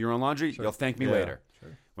how to do your own laundry. You'll thank me later.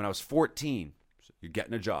 Sure. When I was 14, you're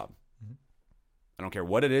getting a job. I don't care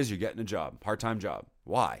what it is. You're getting a job. Part-time job.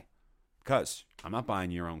 Why? Because I'm not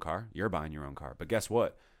buying your own car. You're buying your own car. But guess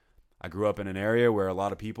what? I grew up in an area where a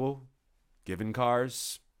lot of people given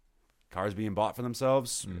cars being bought for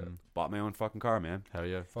themselves. Bought my own fucking car, man. Hell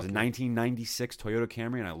yeah. It was a 1996 Toyota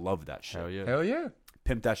Camry, and I loved that shit. Hell yeah. Hell yeah.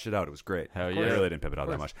 pimped that shit out. It was great. Hell I yeah. really didn't pimp it out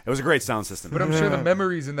that much. It was a great sound system. But I'm sure the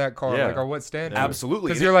memories in that car Yeah. like are what stand out. Absolutely.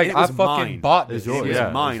 Because And you're it- like, it I was fucking mine. bought this. It's yours. It was Yeah,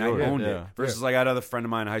 mine. it's I yours. owned Yeah. it. Versus like I had another friend of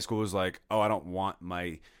mine in high school who was like, oh, I don't want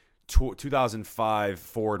my 2005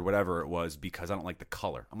 Ford, whatever it was, because I don't like the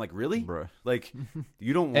color. I'm like, really? Bruh. Like,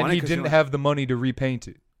 you don't want And it he 'cause didn't you have the money to repaint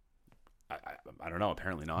it. I don't know.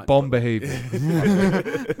 Apparently not. Bum behavior.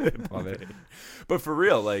 But for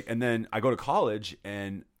real, like, and then I go to college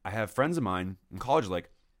and I have friends of mine in college like,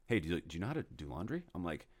 hey, do you know how to do laundry? I'm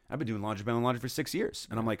like, I've been doing laundry for 6 years.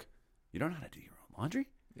 And I'm like, you don't know how to do your own laundry?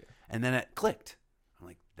 Yeah. And then it clicked. I'm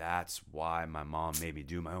like, that's why my mom made me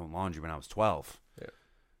do my own laundry when I was 12. Yeah.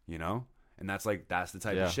 You know? And that's the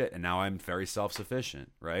type Yeah. of shit. And now I'm very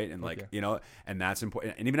self-sufficient, right? And like, Okay. you know, and that's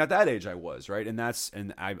important. And even at that age I was, right? And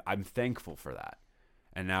I'm thankful for that.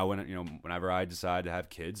 And now whenever I decide to have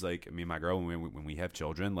kids, like me and my girl, when we have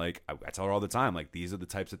children, like I tell her all the time, like these are the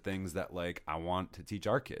types of things that like I want to teach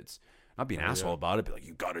our kids. Not be an asshole about it, be like,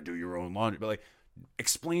 you got to do your own laundry, but like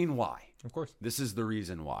explain why. Of course. This is the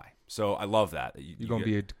reason why. So I love that. You're going to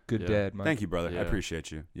be a good Yeah. dad, Mike. Thank you, brother. I Yeah. appreciate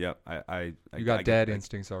you. Yeah, I You got I dad get,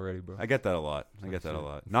 instincts already, bro. I get that a lot.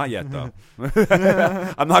 Not yet though.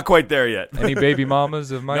 I'm not quite there yet. Any baby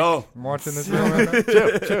mamas of Mike No. watching this video right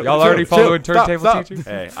now? Y'all already following turntable teachers?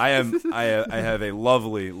 Hey, I have a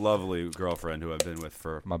lovely, lovely girlfriend who I've been with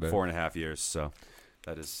for My bad. 4.5 years. So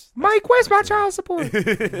that's Mike, where's my child support?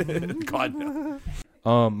 God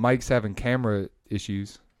no. Mike's having camera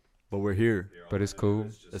issues, But we're here. but it's cool.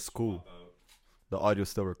 It's cool. The audio's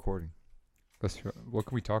still recording. What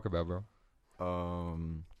can we talk about, bro?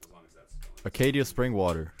 Acadia Spring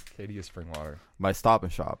Water, Acadia Spring Water. my Stop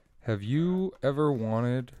and Shop. Have you ever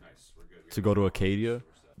wanted? To go to Acadia?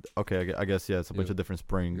 Okay, I guess, yeah, it's a bunch Yeah. of different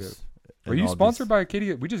springs. Are you sponsored by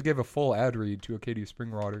Acadia? We just gave a full ad read to Acadia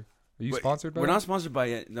Spring Water. Are you sponsored by? We're them? not sponsored by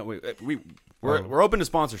it. No, we're open to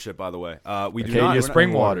sponsorship, by the way. We do Acadia not.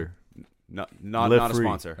 Spring Water. Not a free.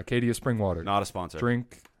 sponsor. Acadia Spring Water. Not a sponsor.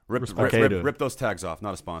 Drink. Rip Acadia. those tags off.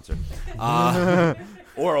 Not a sponsor.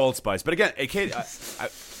 Or Old Spice. But again, Acadia.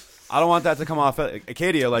 I don't want that to come off.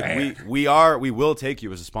 Acadia, like we will take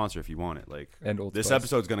you as a sponsor if you want it. Like, And Old this Spice.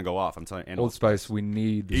 episode's gonna go off. I'm telling you. And Old Spice, we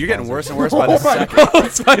need. The You're getting sponsor. worse and worse by the second.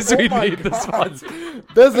 Old Spice, we need the sponsor.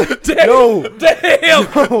 Yo,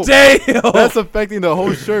 Damn. that's affecting the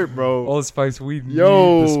whole shirt, bro. Old Spice, we need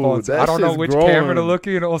Yo, the sponsor. that I don't know shit's which growing. camera to look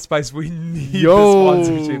in. Old Spice, we need Yo. the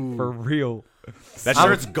sponsorship for real. That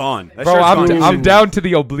shirt's gone. That Bro, shirt's gone. I'm down to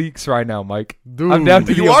the obliques right now, Mike. Dude. I'm down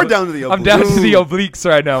to the You are down to the I'm down to the obliques. obliques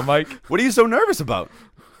right now, Mike. What are you so nervous about?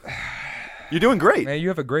 You're doing great. Man, you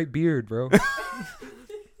have a great beard, bro.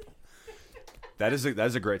 That is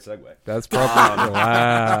a great segue. That's probably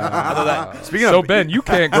wow. Speaking So of Ben, you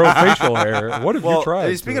can't grow facial hair. What have you well, tried?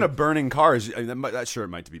 hey, speaking of burning cars, that shirt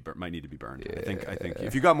might need to be burned. I think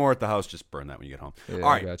if you got more at the house, just burn that when you get home. yeah, All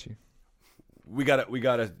right, I got you. we got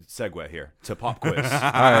a segue here to pop quiz. All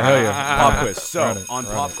right, hell yeah. Pop quiz. So Run it, on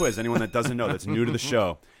run pop it. quiz, anyone that doesn't know, that's new to the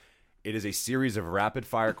show, it is a series of rapid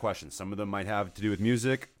fire questions. Some of them might have to do with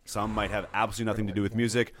music. Some might have absolutely nothing to do with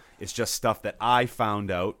music. It's just stuff that I found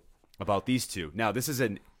out about these two. Now, this is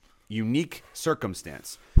a unique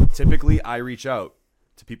circumstance. Typically, I reach out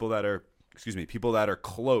to people that are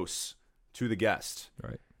close to the guest.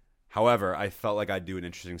 Right. However, I felt like I'd do an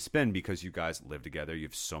interesting spin because you guys live together. You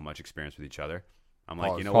have so much experience with each other. I'm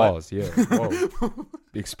like, you know what? Pause. Yeah. Whoa.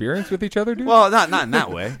 Experience with each other, dude? Well, not in that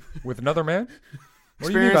way. With another man? What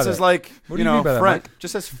do you mean by Experience is that? like, What do you mean by that, friend, Mike?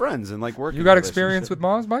 just as friends and like working. You got experience with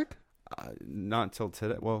moms, Mike? Not until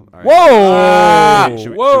today. Well, all right. Whoa! Should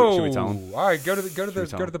we- Whoa! should we tell him? All right, go to we tell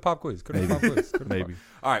the pop quiz. Go to the pop quiz. Go to the Maybe. pop-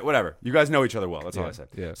 All right, whatever. You guys know each other well. That's all Yeah, I said.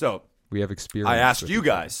 yeah. So We have experience. I asked with you each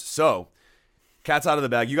other. guys. So cat's out of the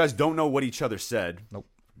bag. You guys don't know what each other said. Nope.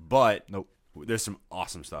 But there's some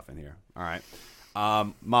awesome stuff in here. All right.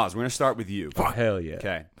 Maz, we're gonna start with you. Hell yeah.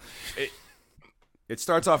 Okay. It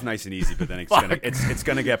starts off nice and easy, but then it's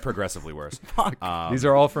gonna get progressively worse. These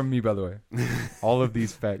are all from me, by the way. All of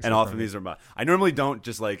these facts. And are all from of me. these are mine. I normally don't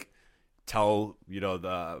just like tell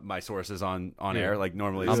my sources on air. Like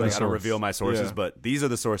normally it's I'm the like I don't source. reveal my sources, Yeah. but these are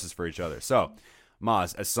the sources for each other. So,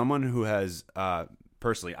 Maz, as someone who has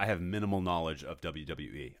personally, I have minimal knowledge of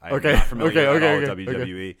WWE. I am Okay. not familiar Okay, at all okay, with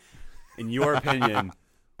WWE. In your opinion,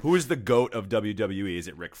 who is the GOAT of WWE? Is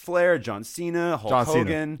it Ric Flair, John Cena, Hulk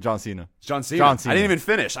Hogan? John Cena. John Cena. John Cena. I didn't even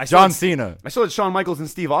finish. I John still Cena. I still had Shawn Michaels and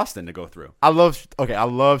Steve Austin to go through. I love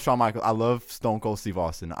Shawn Michaels. I love Stone Cold Steve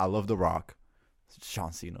Austin. I love The Rock.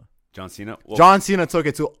 John Cena. John Cena. Well, John Cena took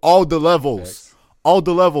it to all the levels. Facts. All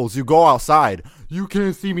the levels. You go outside. You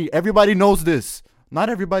can't see me. Everybody knows this. Not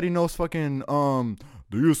everybody knows fucking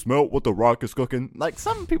Do you smell what the Rock is cooking? Like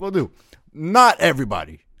some people do. Not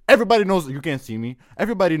everybody. Everybody knows you can't see me.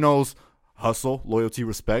 Everybody knows hustle, loyalty,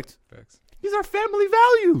 respect. Facts. These are family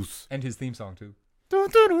values. And his theme song too. Dun,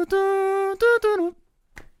 dun, dun, dun, dun, dun, dun.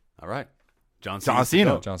 All right. John John Cena.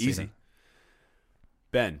 Cena. John Easy. Cena.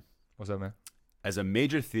 Ben, What's up, man? as a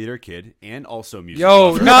major theater kid and also music. Yo,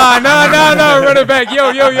 lover- nah, run it back.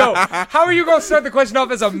 Yo. How are you gonna start the question off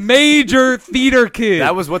as a major theater kid?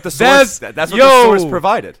 That was what the source. That's what yo. the source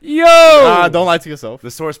provided. Yo. Don't lie to yourself. The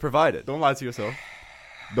source provided. Don't lie to yourself.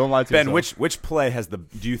 Don't lie to Ben, yourself. which play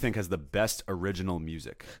do you think has the best original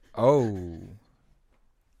music? Oh.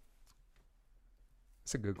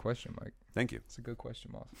 That's a good question, Mike. Thank you. That's a good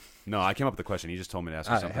question, Moss. No, I came up with the question. You just told me to ask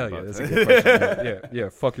you something. Hell yeah, about that's it. a good question. Yeah.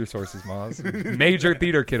 Fuck your sources, Moss. Major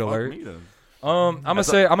theater kid Fuck alert. me then. I'm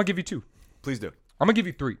gonna give you 2. Please do. I'm gonna give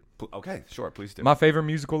you 3. Okay, sure. Please do. My favorite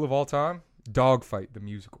musical of all time, Dogfight the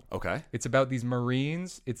musical. Okay. It's about these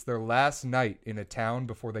Marines. It's their last night in a town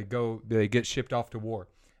before they get shipped off to war.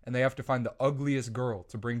 And they have to find the ugliest girl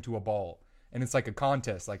to bring to a ball. And it's like a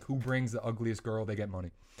contest, like who brings the ugliest girl, they get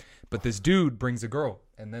money. But this dude brings a girl,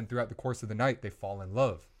 and then throughout the course of the night, they fall in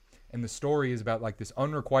love. And the story is about like this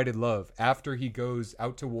unrequited love. After he goes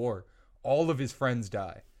out to war, all of his friends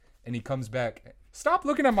die. And he comes back. Stop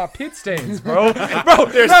looking at my pit stains, bro.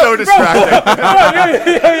 They're so distracting.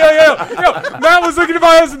 Yo. Matt was looking at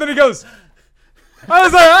my house, and then he goes, I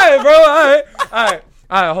was like, all right, bro,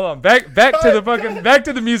 all right, hold on. Back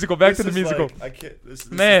to the musical. Back to the musical. I can't. This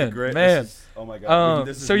Man, is great. man. Oh my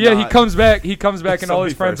god. So yeah, he comes back. He comes back, and all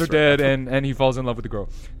his Somebody friends are first, right? dead, and he falls in love with the girl.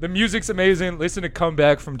 The music's amazing. Listen to "Come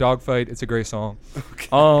Back" from Dogfight. It's a great song. Okay.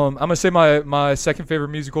 I'm gonna say my second favorite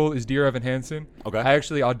musical is Dear Evan Hansen. Okay. I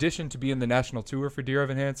actually auditioned to be in the national tour for Dear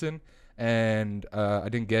Evan Hansen, and I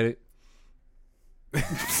didn't get it.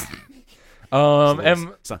 It's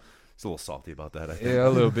a little salty about that. I think. Yeah, a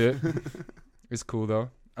little bit. It's cool though.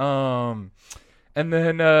 And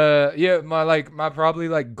then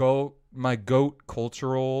my GOAT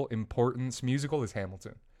cultural importance musical is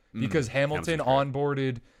Hamilton. Because Hamilton Hamilton's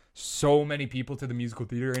onboarded so many people to the musical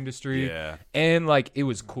theater industry. Yeah. And like it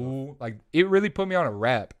was cool. Like it really put me on a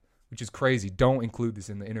rap, which is crazy. Don't include this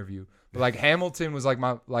in the interview. But like Hamilton was like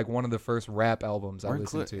one of the first rap albums I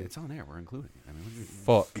listened to. It's on air. We're including it. I mean,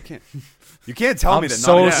 Fuck. You can't tell me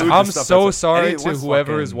I'm that. so sorry to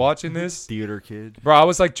whoever is watching this. Theater kid. Bro, I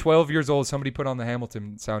was like 12 years old. Somebody put on the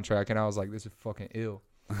Hamilton soundtrack, and I was like, this is fucking ill.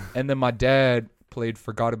 And then my dad played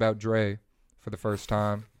Forgot About Dre for the first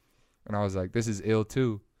time, and I was like, this is ill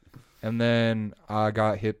too. And then I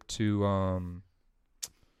got hip to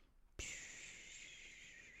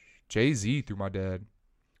Jay-Z through my dad.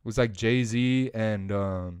 It was like Jay-Z, and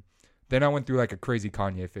then I went through like a crazy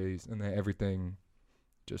Kanye phase, and then everything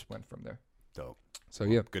just went from there. Dope. So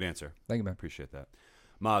yeah, Good answer. thank you, man. Appreciate that.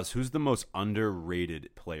 Maz, who's the most underrated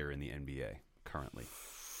player in the NBA currently?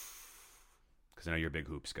 Because I know you're a big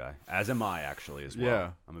hoops guy, as am I actually as well. Yeah.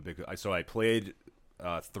 I'm a big. So I played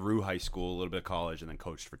through high school, a little bit of college, and then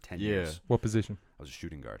coached for 10 years. What position? I was a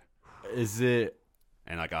shooting guard, Is it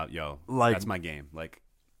and I got Like- that's my game. Like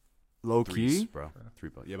low threes, key? bro. 3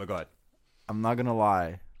 point. Yeah, but go ahead. I'm not gonna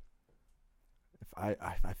lie. If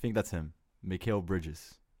I think that's him, Mikal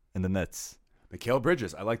Bridges, in the Nets. Mikal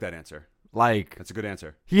Bridges. I like that answer. Like That's a good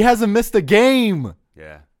answer. he hasn't missed a game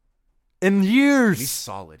Yeah. in years. He's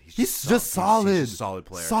solid. He's just solid. He's a solid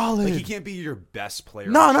player. Solid. Like he can't be your best player.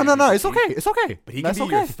 No. on the It's championship okay. team, It's okay. But he can That's be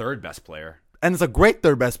okay. your third best player. And it's a great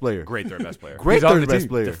third best player. Great third best player. Great He's on third the best team.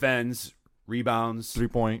 player. Defends, rebounds,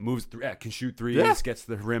 3-point. moves, can shoot threes, Yeah. gets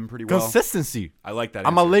to the rim pretty well. Consistency. I like that.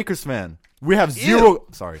 I'm a answer. Lakers fan. We have zero.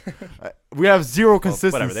 Sorry, we have zero Well,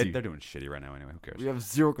 consistency. whatever. They're doing shitty right now anyway. Who cares? We have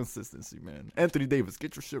zero consistency, man. Anthony Davis,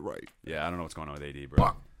 get your shit right. Yeah, I don't know what's going on with AD,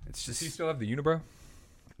 bro. It's Does he just still have the unibrow?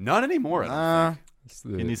 not anymore. I don't Nah,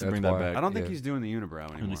 think. He needs to That's bring that why. back. I don't think Yeah. he's doing the unibrow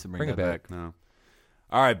he anymore. needs to Bring bring it that back. back. No.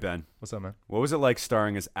 All right, Ben. What's up, man? What was it like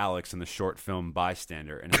starring as Alex in the short film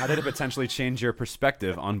Bystander, and how did it potentially change your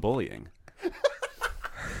perspective on bullying?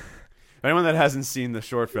 Anyone that hasn't seen the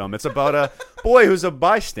short film, it's about a boy who's a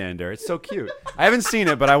bystander. It's so cute. I haven't seen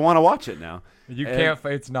it, but I want to watch it now. You And-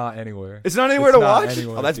 can't. It's not anywhere. It's not anywhere It's to not watch?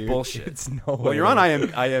 anywhere, Oh, that's dude. bullshit. It's no. Well, you're on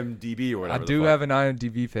IMDb or I whatever. do have an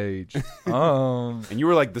IMDb page. And you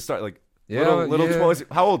were like the start, like Yeah, little yeah. 12.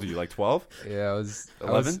 How old are you? Like 12? Yeah, I was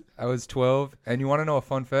 11? I was 12. And you want to know a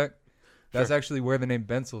fun fact? That's actually where the name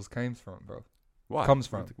Bencils comes from, bro. Why? Comes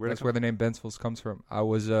from. Where'd it That's come where the name Bencils comes from. I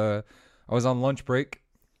was on lunch break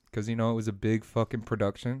because it was a big fucking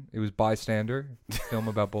production. It was Bystander, a film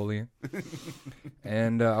about bullying.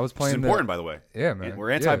 And I was Which is playing. important, by the way. Yeah, man.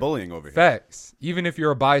 We're anti-bullying over here. Facts. Even if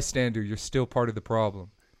you're a bystander, you're still part of the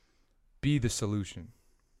problem. Be the solution.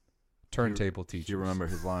 turntable teacher. You remember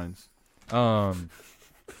his lines.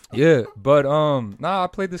 Yeah, but I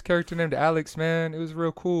played this character named Alex, man. It was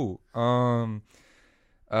real cool.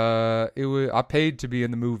 It was. I paid to be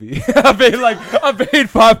in the movie. I paid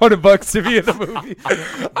 $500 to be in the movie.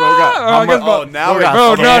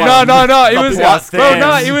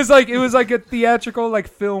 It was like a theatrical like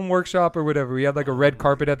film workshop or whatever. We had like a red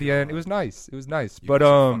carpet at the end. It was nice. But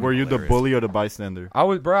were you the bully or the bystander? I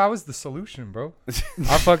was the solution, bro.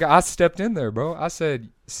 I stepped in there, bro. I said,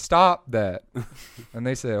 "Stop that," and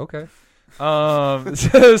they said, "Okay."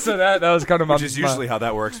 So that was kind of which is usually how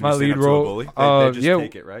that works. My when you lead stand up to a role. bully. They just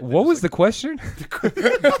take it, right? What was the question?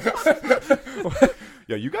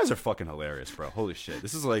 Yo, you guys are fucking hilarious, bro. Holy shit,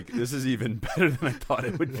 this is even better than I thought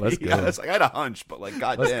it would be. Let's go. It's like I had a hunch, but like,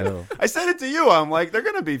 goddamn, go. I said it to you. I'm like, they're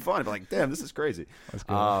gonna be fun, but like, damn, this is crazy. Let's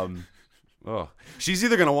go. She's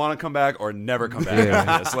either gonna want to come back or never come back.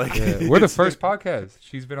 Yeah. It's like We're the first podcast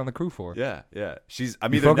she's been on the crew for. Yeah. I'm You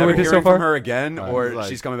either fucking never with it so hearing far? from her again, or like-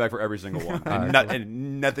 she's coming back for every single one, Alright,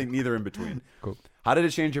 and nothing, neither in between. Cool. How did it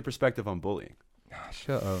change your perspective on bullying,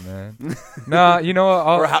 Shut up, man. Nah, you know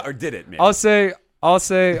what? or did it? Maybe? I'll say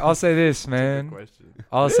this, man. Question.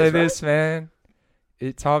 I'll say this, man.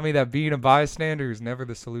 It taught me that being a bystander is never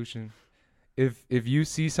the solution. If you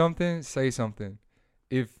see something, say something.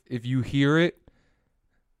 If you hear it,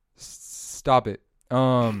 stop it.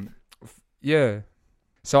 Yeah.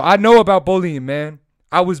 So I know about bullying, man.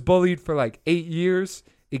 I was bullied for like 8 years.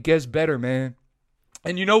 It gets better, man.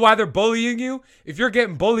 And you know why they're bullying you? If you're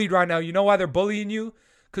getting bullied right now, you know why they're bullying you?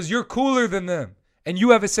 Because you're cooler than them. And you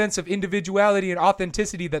have a sense of individuality and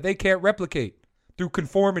authenticity that they can't replicate through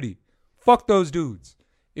conformity. Fuck those dudes.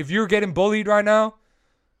 If you're getting bullied right now,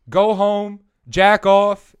 go home, jack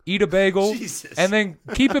off, eat a bagel, Jesus. and then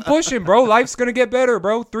keep it pushing, bro. Life's going to get better,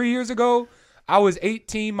 bro. 3 years ago, I was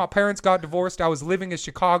 18. My parents got divorced. I was living in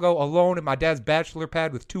Chicago alone in my dad's bachelor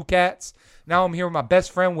pad with 2 cats. Now I'm here with my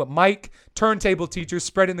best friend with Mike, turntable teacher,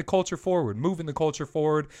 spreading the culture forward, moving the culture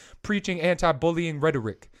forward, preaching anti-bullying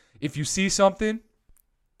rhetoric. If you see something,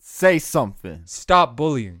 Say something. stop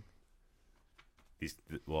bullying.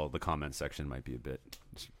 The comment section might be a bit.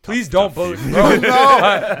 Please don't bully.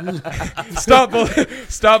 No. Stop bullying.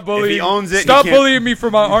 Stop bullying. If he owns it, Stop he can't- bullying me for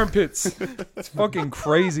my armpits. It's fucking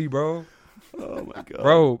crazy, bro. Oh my god,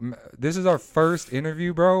 Bro, this is our first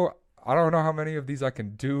interview, bro. I don't know how many of these I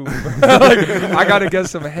can do. Like, I gotta get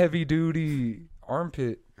some heavy duty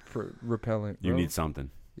armpit repellent. Bro. You need something.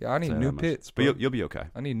 Yeah, I need Say new that much. pits, But bro. you'll be okay.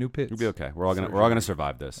 I need new pits. You'll be okay. We're all gonna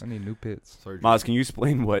survive this. I need new pits. Maz, can you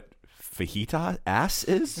explain what fajita ass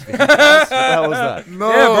is? What the hell was that? No.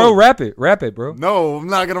 Yeah, bro, rap it, bro. No, I'm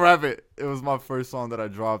not gonna rap it. It was my first song that I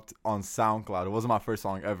dropped on SoundCloud. It wasn't my first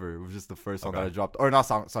song ever. It was just the first song that I dropped, or not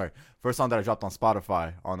song. Sorry, first song that I dropped on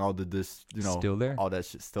Spotify on all Still there? all that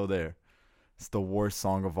shit. Still there. It's the worst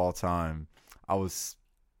song of all time. I was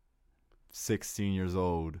 16 years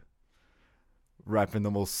old, rapping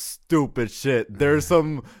the most stupid shit. There's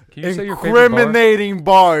some Can you say your favorite bar? incriminating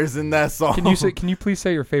bars in that song. Can you please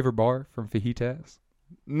say your favorite bar from Fajitas?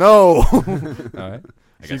 No. All right.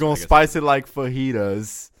 She gonna spice it like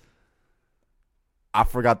fajitas. I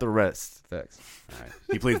forgot the rest. Thanks. All right.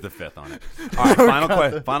 He pleads the fifth on it. All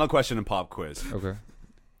right. Final question in pop quiz. Okay.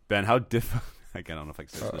 Ben, I don't know if I can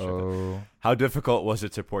say this. Oh. How difficult was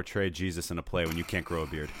it to portray Jesus in a play when you can't grow a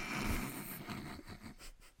beard?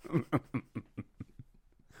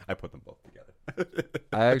 I put them both together.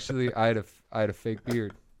 I had a fake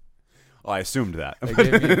beard. Oh, I assumed that. They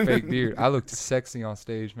gave me a fake beard. I looked sexy on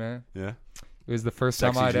stage, man. Yeah. It was the first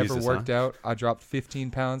Sexy time I'd Jesus, ever worked out. I dropped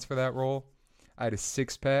 15 pounds for that role. I had a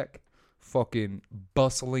 6-pack, fucking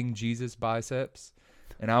bustling Jesus biceps.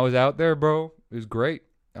 And I was out there, bro. It was great.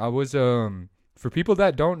 I was, for people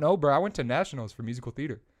that don't know, bro, I went to nationals for musical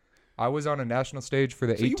theater. I was on a national stage for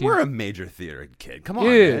the So 18. you were a major theater kid. Come on,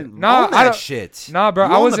 Yeah. man. Nah, own I that don't- shit. Nah, bro,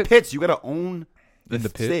 You I own the wasn't- pits. You gotta own the In the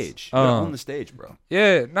pits? stage. You gotta own the stage, bro.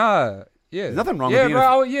 Yeah, nah. Yeah. There's nothing wrong yeah, with being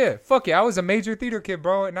bro. Yeah, fuck it. I was a major theater kid,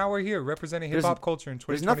 bro, and now we're here representing hip hop culture in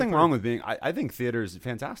 2023. There's nothing wrong with being. I think theater is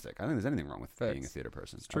fantastic. I don't think there's anything wrong with being a Facts. theater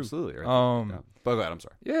person. It's true. Absolutely. Right? Um, Yeah. But go ahead. I'm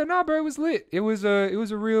sorry. Yeah, nah, bro. It was lit. It was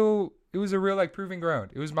a real like proving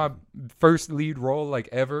ground. It was my first lead role like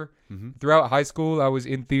ever. Mm-hmm. Throughout high school, I was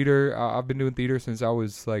in theater. I've been doing theater since I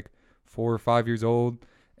was like 4 or 5 years old,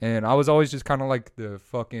 and I was always just kind of like the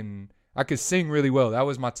fucking. I could sing really well. That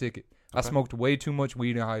was my ticket. I smoked way too much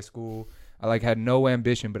weed in high school. I like had no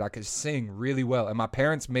ambition, but I could sing really well. And my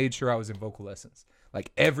parents made sure I was in vocal lessons.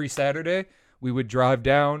 Like every Saturday, we would drive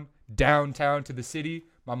downtown to the city.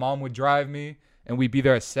 My mom would drive me, and we'd be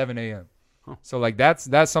there at 7 a.m. So like that's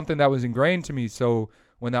something that was ingrained to me. So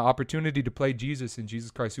when the opportunity to play Jesus in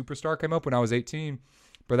Jesus Christ Superstar came up when I was 18,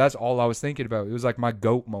 but that's all I was thinking about. It was like my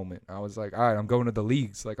GOAT moment. I was like, all right, I'm going to the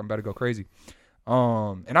leagues. Like, I'm about to go crazy.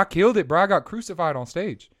 And I killed it, bro. I got crucified on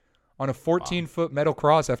stage on a 14-foot metal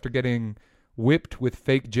cross after getting whipped with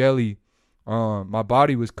fake jelly. My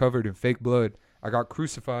body was covered in fake blood. I got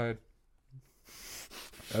crucified.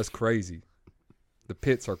 That's crazy. The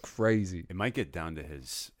pits are crazy. It might get down to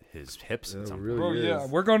his hips at some point. Bro, Really yeah,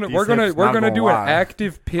 is. we're gonna These we're gonna hips we're not gonna gonna do an lie.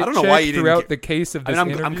 active pit I don't know why you check didn't throughout get- the case of I this mean,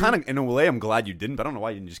 interview. I'm kind of in a way I'm glad you didn't, but I don't know why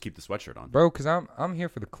you didn't just keep the sweatshirt on. bro, because I'm here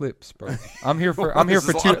for the clips, bro. I'm here for This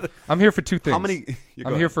is a lot of- I'm here for two things. How many? You go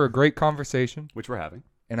I'm here ahead. for a great conversation, which we're having,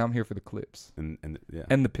 and I'm here for the clips and yeah.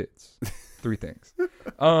 and the pits. 3 things.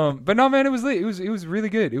 But no, man, it was lit. It was really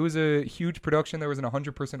good. It was a huge production. There was an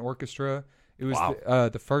 100% orchestra. It was Wow.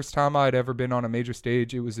 the first time I'd ever been on a major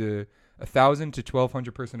stage. It was a 1,000 to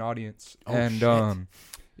 1,200 person audience. Oh, and shit.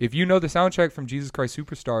 if you know the soundtrack from Jesus Christ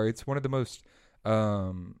Superstar, it's one of the most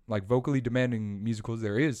like vocally demanding musicals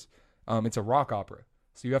there is. It's a rock opera,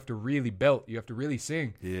 so you have to really belt. You have to really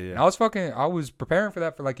sing. Yeah. And I was preparing for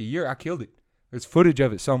that for like a year. I killed it. There's footage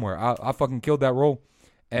of it somewhere. I fucking killed that role.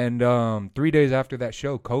 And 3 days after that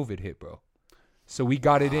show, COVID hit, bro. So we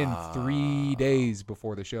got it in 3 days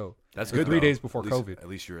before the show. That's Or good. 3 though. days before At least- COVID. At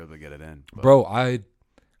least you were able to get it in, but- Bro, I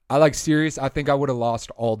like serious. I think I would have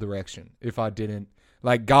lost all direction if I didn't.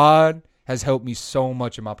 Like, God has helped me so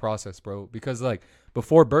much in my process, bro. Because like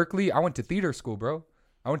before Berkeley, I went to theater school, bro.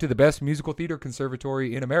 I went to the best musical theater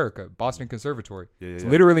conservatory in America, Boston Conservatory. It's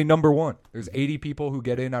literally number 1. There's 80 people who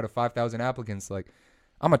get in out of 5,000 applicants. Like,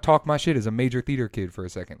 I'm gonna talk my shit as a major theater kid for a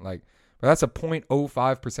second. Like, but that's a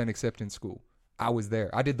 0.05% acceptance school. I was there.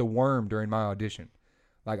 I did the worm during my audition.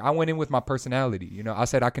 Like, I went in with my personality. You know, I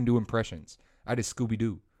said I can do impressions. I did Scooby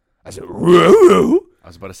Doo. I said, "Roo." I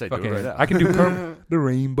was about to say, do it Fucking, right now. I can do the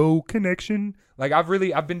Rainbow Connection. Like, I've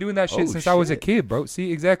been doing that shit Oh, since I was a shit. kid, bro.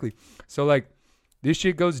 See, exactly. So like, this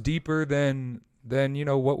shit goes deeper than you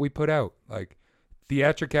know what we put out. Like,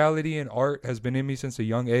 theatricality and art has been in me since a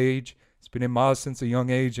young age. It's been in Miles since a young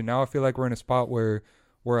age, and now I feel like we're in a spot where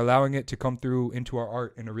we're allowing it to come through into our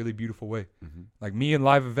art in a really beautiful way. Mm-hmm. Like, me in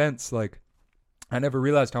live events, like, I never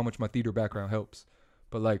realized how much my theater background helps.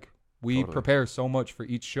 But like, we Totally. prepare so much for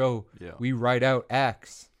each show. Yeah. We write out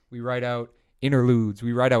acts. We write out interludes.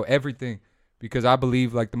 We write out everything, because I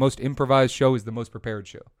believe like the most improvised show is the most prepared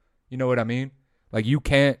show. You know what I mean? Like, you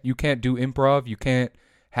can't do improv. You can't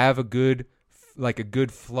have a good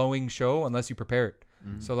flowing show unless you prepare it.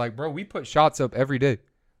 So like, bro, we put shots up every day.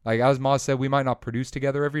 Like, as Maz said, we might not produce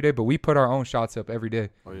together every day, but we put our own shots up every day.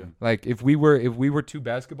 Oh yeah. Like, if we were 2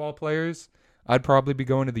 basketball players, I'd probably be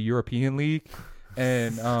going to the European League.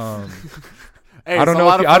 And Hey, I don't it's a know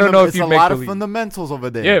lot if of I don't know if it's you a make lot the of league. fundamentals over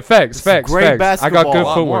there. Yeah, facts. It's great I got good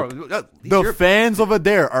basketball. footwork. The fans over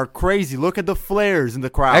there are crazy. Look at the flares in the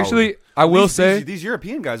crowd. Actually, I will say these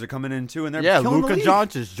European guys are coming in too, and they're yeah, killing Luka the league.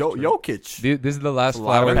 Doncic, Jokic, this is the last a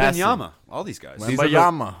lot of flowers. passing. Wembanyama, all these guys. These are the-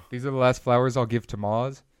 Wembanyama. These are the last flowers I'll give to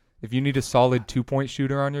Maz. If you need a solid 2-point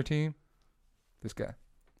shooter on your team, this guy.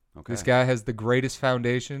 Okay. This guy has the greatest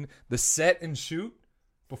foundation. The set and shoot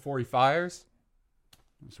before he fires.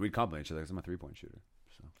 So we'd compliment each other because I'm a 3-point shooter.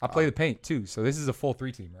 So. I play the paint too, so this is a full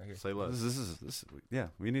 3 team right here. Say less. This yeah.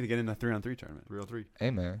 We need to get in a 3-on-3 tournament. 3-on-3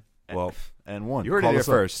 Hey man, Well, and one. you heard Call it here us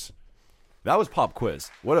up. first. That was Pop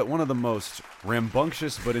Quiz. One of the most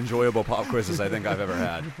rambunctious but enjoyable pop quizzes I think I've ever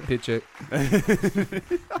had. pitch it.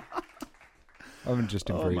 I'm just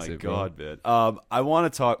Oh embrace my it, bro. god, man. I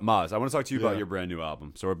want to talk, Maz. I want to talk to you about Yeah. your brand new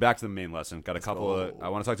album. So we're back to the main lesson. Got a couple of. go. I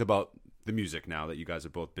want to talk to you about the music now that you guys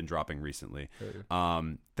have both been dropping recently.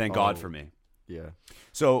 Thank God for me. Yeah,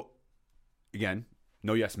 So, again,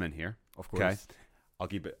 no yes men here. of course. Okay, I'll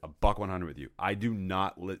keep it a buck 100 with you. I do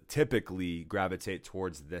not typically gravitate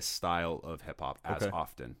towards this style of hip hop as Okay.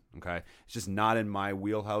 often. Okay, it's just not in my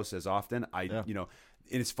wheelhouse as often. Yeah. You know,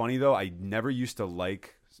 and it's funny though. I never used to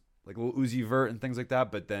like Lil Uzi Vert and things like that.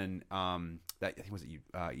 But then that I think was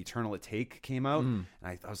Eternal at Take came out, and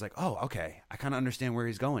I was like, oh, okay, I kind of understand where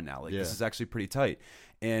he's going now. Like Yeah. this is actually pretty tight.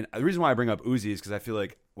 And the reason why I bring up Uzi is because I feel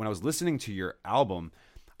like when I was listening to your album,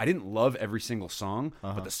 I didn't love every single song,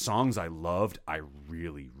 but the songs I loved, I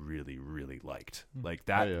really, really, really liked. Like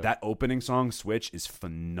that yeah. that opening song, Switch, is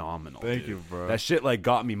phenomenal. Thank dude. you, bro. That shit like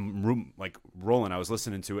got me rolling. I was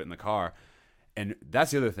listening to it in the car, and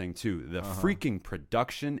that's the other thing too. The freaking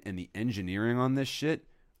production and the engineering on this shit,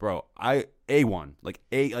 bro. A1, like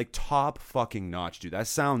top fucking notch, dude. That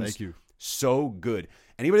sounds Thank you. so good.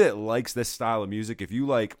 Anybody that likes this style of music, if you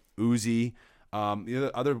like Uzi,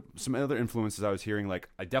 some other influences I was hearing, like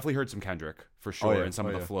I definitely heard some Kendrick for sure, yeah. and some Oh,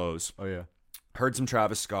 of the yeah. flows. Oh yeah. Heard some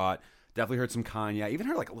Travis Scott, Definitely heard some Kanye. I even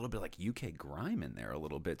heard like a little bit like UK grime in there a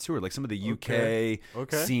little bit too, or like some of the UK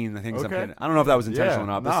Okay. scene. The things I'm Okay. hearing. I don't know if that was intentional Yeah, or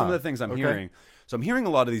not, but nah. some of the things I'm Okay. hearing. So I'm hearing a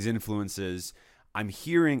lot of these influences. I'm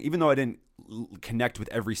hearing, even though I didn't connect with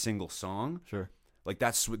every single song, Sure. like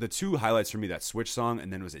that's the two highlights for me. That Switch song,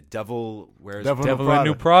 and then was it Devil? Where's Devil Devil Prada. and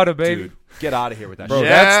New Prada, baby. Dude, get out of here with that Bro, shit.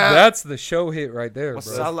 Yeah. that's the show hit right there, bro.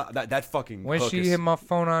 Masala, that fucking When hook she is- hit my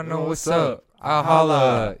phone, I know What's what's up. up? I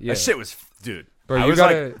holla. Yeah. That shit was, dude. Bro, I you was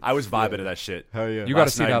gotta- like, I was vibing to that shit. Hell yeah. You got to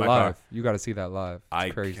Last see night in that my car. live. You got to see that live. It's I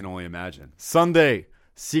crazy. can only imagine. Sunday,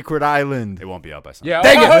 Secret Island. It won't be out by Sunday. Yeah,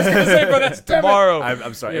 Dang it. I was gonna say, bro, that's tomorrow.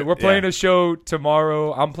 I'm sorry. Yeah, we're playing a show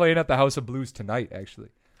tomorrow. I'm playing at the House of Blues tonight, actually.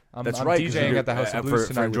 I'm That's right, 'cause DJing you're- at the House of for- Blues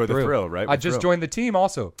for tonight. Enjoy with the Thrill, right? I With just Thrill. joined the team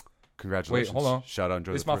also. Congratulations. Wait, hold on. Shout out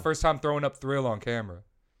Enjoy This is the my Thrill. first time throwing up Thrill on camera.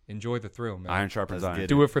 Enjoy the thrill, man. Iron sharpens Let's iron. get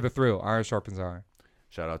Do it for the thrill. Iron sharpens iron.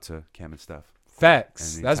 Shout out to Cam and Steph.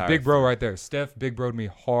 Facts. And the That's entire big bro thing. right there. Steph big broed me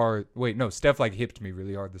hard. Wait, no, Steph like hipped me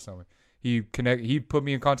really hard this summer. He put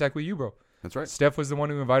me in contact with you, bro. That's right. Steph was the one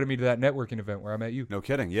who invited me to that networking event where I met you. No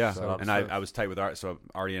kidding. Yeah. Shout out And to I Steph. was tight with Art. So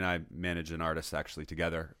Artie and I managed an artist actually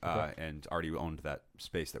together. And Artie owned that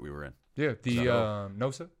space that we were in. Yeah, the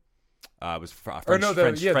NOSA? It was French, Or no, the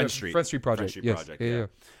French, yeah, French the Street. French Street Project. French Street Yes. Project. Yeah,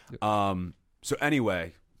 yeah. So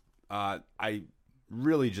anyway, I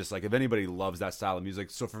really just like if anybody loves that style of music.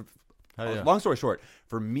 So for Hell yeah. long story short,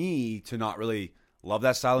 for me to not really love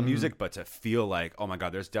that style of Mm-hmm. music, but to feel like, oh my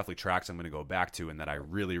god, there's definitely tracks I'm going to go back to and that I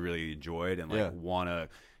really, really enjoyed and like Yeah. want to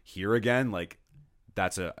hear again. Like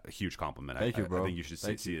that's a huge compliment. Thank you, I bro. think you should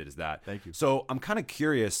Thank see it as that. Thank you. So I'm kind of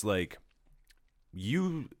curious, like.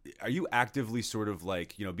 Are you actively sort of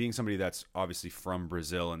like, you know, being somebody that's obviously from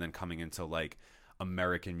Brazil and then coming into like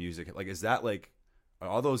American music, like is that like are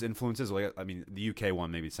all those influences, like I mean the UK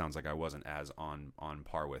one maybe sounds like I wasn't as on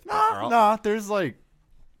par with, but are all- Nah, there's a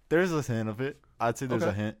hint of it. I'd say there's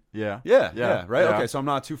Okay. a hint. Yeah. yeah, right, yeah. okay, so I'm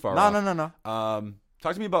not too far No, off. no.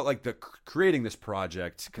 Talk to me about like the creating this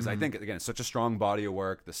project, because I think again it's such a strong body of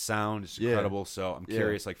work, the sound is Yeah. incredible, so I'm Yeah.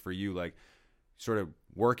 curious like for you, like sort of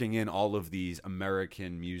working in all of these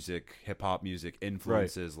American music, hip hop music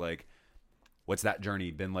influences, like what's that journey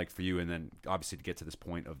been like for you, and then obviously to get to this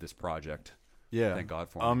point of this project. Yeah. Thank God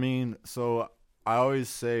for I me. mean, so I always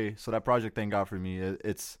say, so that project, thank God for me,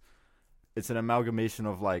 it's an amalgamation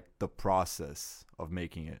of like the process of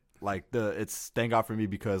making it. Like it's thank God for me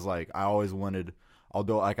because like I always wanted,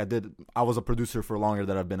 although like I was a producer for longer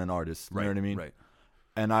than I've been an artist. You know what I mean? Right.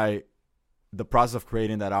 And the process of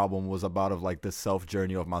creating that album was about of like the self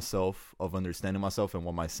journey of myself, of understanding myself and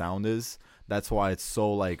what my sound is. That's why it's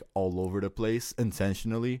so like all over the place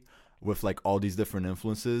intentionally with like all these different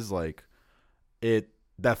influences. Like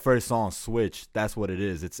that first song, Switch, that's what it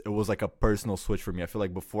is. It was like a personal switch for me. I feel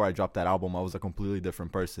like before I dropped that album, I was a completely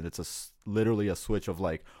different person. It's literally a switch of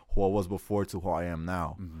like who I was before to who I am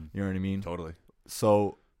now. Mm-hmm. You know what I mean? Totally.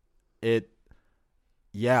 So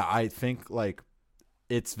I think like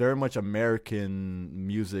it's very much American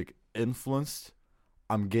music influenced.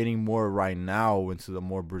 I'm getting more right now into the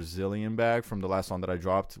more Brazilian bag from the last song that I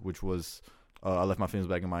dropped, which was I Left My Feelings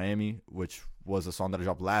Back in Miami, which was a song that I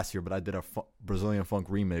dropped last year, but I did a Brazilian funk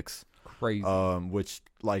remix. Crazy. Which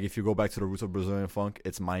like if you go back to the roots of Brazilian funk,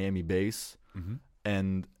 it's Miami bass,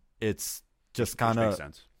 and it's just kind Which makes of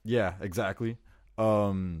sense. yeah, exactly.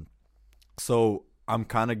 So I'm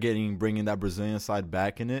kind of bringing that Brazilian side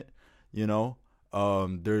back in it, you know.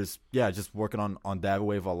 There's just working on that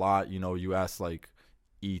wave a lot. You know, you asked like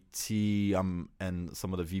E.T. And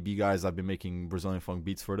some of the VB guys. I've been making Brazilian funk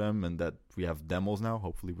beats for them, and that we have demos now.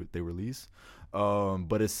 Hopefully they release.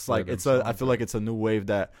 But it's like I feel like it's a new wave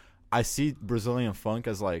that I see Brazilian funk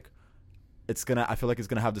as like I feel like it's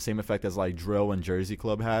gonna have the same effect as like drill and Jersey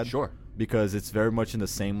Club had. Sure. Because it's very much in the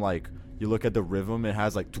same like you look at the rhythm, it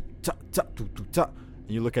has like ta ta ta ta,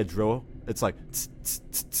 and you look at drill, it's like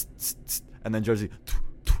and then Jersey,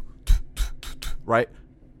 right?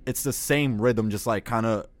 It's the same rhythm, just like kind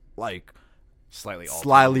of like Slightly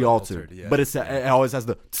altered. Yeah. But it always has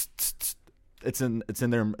the it's in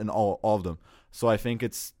there in all of them. So I think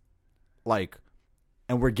it's like,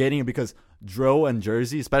 and we're getting it because drill and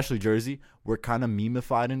Jersey, especially Jersey, were kind of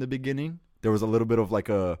memeified in the beginning. There was a little bit of like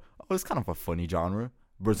it's kind of a funny genre.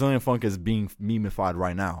 Brazilian funk is being memeified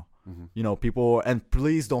right now. Mm-hmm. You know, people, and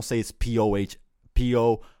please don't say it's PHONK.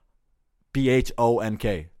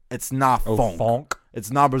 It's not funk.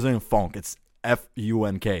 It's not Brazilian funk. It's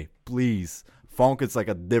FUNK. Please. Funk, it's like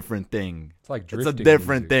a different thing. It's like It's a drifting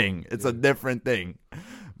different music. thing. It's a different thing.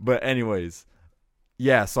 But anyways,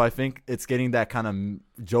 yeah, so I think it's getting that kind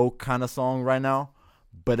of joke kind of song right now.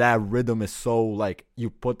 But that rhythm is so like, you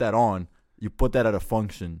put that at a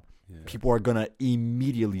function. people are gonna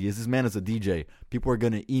immediately. This man is a DJ. People are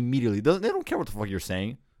gonna immediately. They don't care what the fuck you're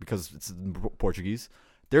saying because it's in Portuguese.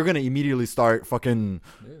 They're gonna immediately start fucking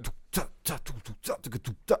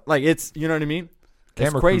like it's, you know what I mean? Camera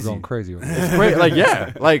it's crew crazy. going crazy. With It's great. Like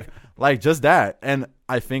yeah, like just that. And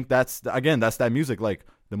I think that's that music. Like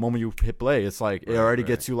the moment you hit play, it's like it already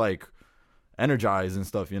gets you like energized and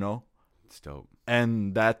stuff. You know, It's dope.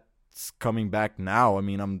 and that's coming back now. I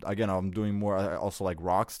mean, I'm doing more. I also like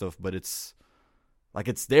rock stuff, but it's like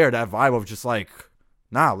it's there, that vibe of just like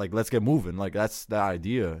like let's get moving. Like that's the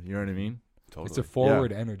idea. You know what I mean? Totally. It's a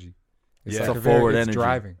forward energy. It's like a forward it's energy.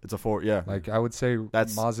 driving. It's a forward. Yeah. Like I would say,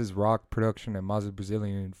 That's- Maz's rock production and Maz's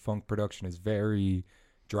Brazilian funk production is very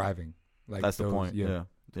driving. Like that's the those- point. Yeah.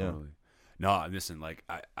 Yeah. Totally. No, listen, like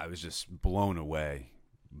I was just blown away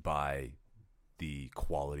by the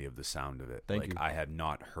quality of the sound of it. Thank like you. I had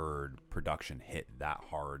not heard production hit that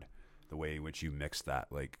hard the way in which you mixed that.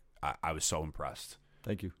 Like I was so impressed.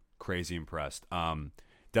 Thank you. Crazy impressed.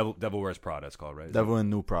 Devil Wears Prada, it's called, right? Is Devil and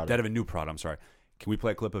New Product. Devil in New Prada, I'm sorry. Can we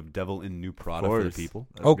play a clip of Devil in New Prada for the course. people?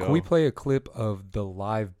 Let's Can we go. play a clip of the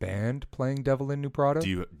live band playing Devil in New Prada? Do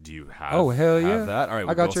you have? Oh, hell have yeah. that? All right,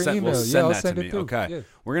 I got your email. We'll Yeah, send I'll that send to it me. through. Okay, Yeah.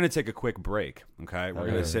 we're gonna take a quick break. Okay, we're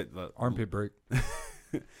gonna yeah. sit Armpit break.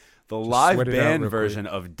 the live sweat it out band real quick. version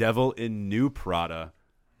of Devil in New Prada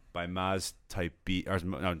by Maz Type B, or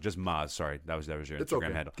no, just Maz. Sorry, that was your It's Instagram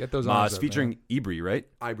okay. handle. Get those arms Maz up, featuring Ibri, right?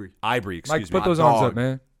 Ivory. Ibri, excuse Mike, me. put those My arms dog. up,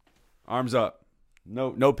 man. Arms up.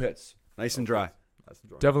 No pits. Nice and dry.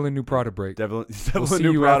 Devil in New Prada break. Devil We'll in see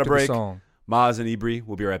New you Prada after break. the song. Maz and Ibri.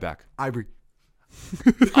 We'll be right back. Ivory.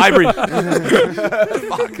 Ibri.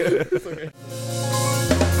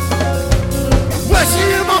 When she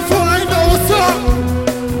in my phone, I know what's up.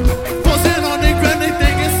 Posting on the gram, they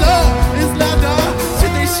think it's up. It's Lada. She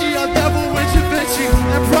think she a devil when she bitchy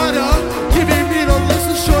and Prada. Giving me the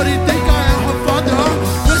looks so shorty think I am her father.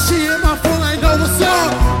 When she in my phone, I know what's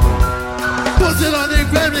up. Posting on the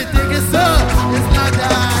gram, they think it's up. It's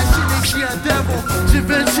Lada. She think she a devil, she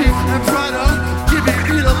bitchy and Prada. Giving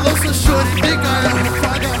me the looks so shorty think I am her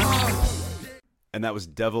father. And that was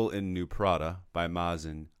Devil in New Prada by Maz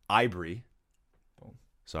and Ibri.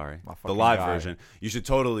 Sorry. My The fucking live guy. version. You should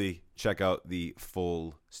totally check out the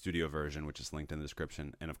full studio version, which is linked in the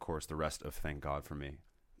description. And, of course, the rest of Thank God For Me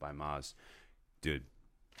by Maz. Dude,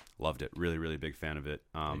 loved it. Really, really big fan of it.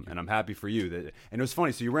 And I'm happy for you. And it was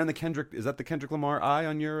funny. So you're wearing the Kendrick. Is that the Kendrick Lamar eye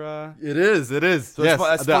on your... It is. So yes.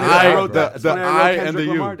 that's The funny that I I, wrote that. It's the funny I wrote I, and Kendrick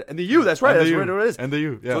the Lamar. U. And the U. That's right. And the That's U. right. What it is. And the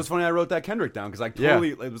U. Yeah. So it's funny I wrote that Kendrick down because I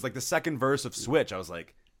totally... It was like the second verse of Switch. I was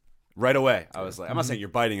like... Right away, I was like, I'm not saying you're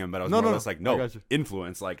biting him, but I was more or less like, I no, got you.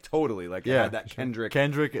 influence, like totally, like it Yeah. had that Kendrick.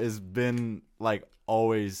 Kendrick has been like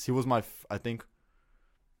always. He was I think,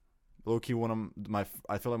 low key one of my.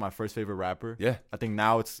 I feel like my first favorite rapper. Yeah, I think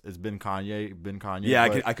now it's been Kanye. yeah,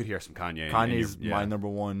 but I could hear some Kanye. Kanye's yeah. my number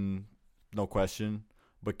one, no question.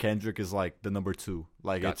 But Kendrick is like the number two.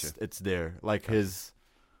 Like Gotcha. it's there. Like his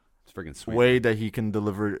It's freaking sweet. way that he can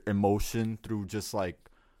deliver emotion through just like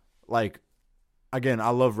again, I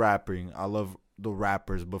love rapping. I love the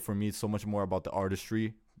rappers, but for me it's so much more about the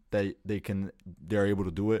artistry that they're able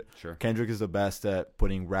to do it. Sure. Kendrick is the best at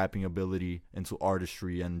putting rapping ability into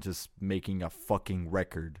artistry and just making a fucking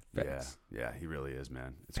record. Yeah, he really is,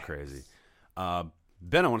 man. It's crazy.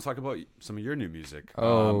 Ben, I want to talk about some of your new music.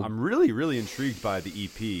 Oh. I'm really, really intrigued by the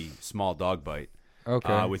EP "Small Dog Bite."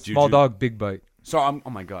 Okay. With Small Juju. dog, big bite. So oh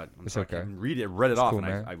my god, It's sorry, okay. I read it It's off, cool, and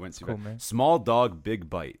man. I went It's to cool, man. Small Dog Big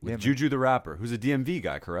Bite with Yeah, man. Juju the rapper, who's a DMV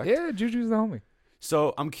guy, correct? Yeah, Juju's the homie.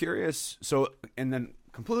 So I'm curious. And then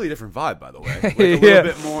completely different vibe, by the way. Like a little Yeah.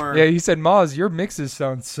 bit more. Yeah, he said, Maz, your mixes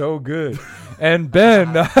sound so good. And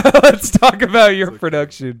Ben, let's talk about your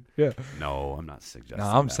production. Yeah. No, I'm not suggesting. No,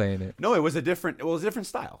 I'm that. saying it. No, it was a different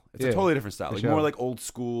style. It's a Yeah, totally different style. for Like sure. more like old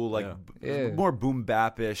school, like Yeah. more boom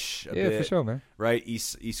bap-ish a Yeah, bit, for sure, man. right?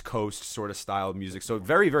 East Coast sort of style of music. So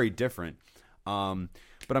very, very different.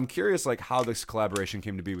 But I'm curious, like, how this collaboration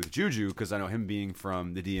came to be with Juju, because I know him being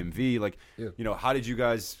from the DMV. Like, how did you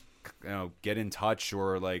guys, get in touch,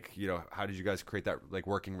 or like, how did you guys create that like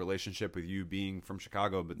working relationship with you being from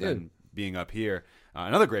Chicago, but then being up here?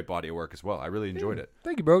 Another great body of work as well. I really enjoyed it.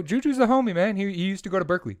 Thank you, bro. Juju's a homie, man. He used to go to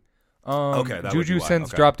Berkeley. Okay, that would Juju be why. since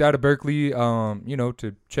Okay. dropped out of Berkeley,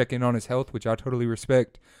 to check in on his health, which I totally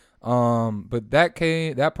respect. But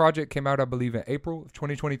that project came out, I believe, in April of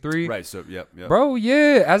 2023. Right. So, yep. Bro,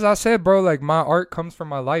 yeah. As I said, bro, like my art comes from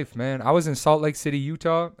my life, man. I was in Salt Lake City,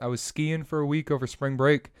 Utah. I was skiing for a week over spring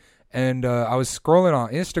break. And I was scrolling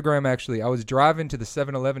on Instagram, actually. I was driving to the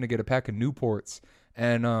 7-Eleven to get a pack of Newports.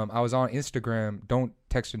 And I was on Instagram. Don't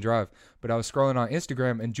text and drive. But I was scrolling on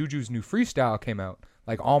Instagram, and Juju's new freestyle came out.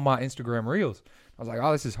 like all my Instagram reels. I was like,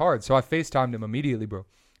 oh, this is hard. So I FaceTimed him immediately, bro.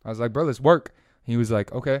 I was like, bro, let's work. He was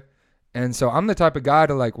like, okay. And so I'm the type of guy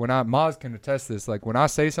to like, when Maz can attest this, like when I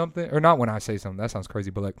say something, or not when I say something, that sounds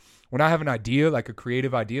crazy, but like when I have an idea, like a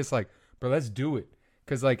creative idea, it's like, bro, let's do it.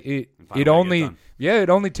 Cause like it only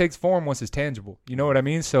takes form once it's tangible. You know what I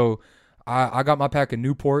mean? So I got my pack of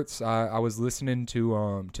Newports. I was listening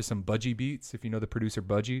to some Budgie beats, if you know the producer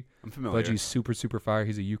Budgie. I'm familiar. Budgie's super, super fire.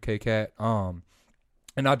 He's a UK cat.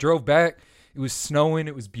 And I drove back. It was snowing.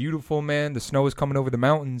 It was beautiful, man. The snow was coming over the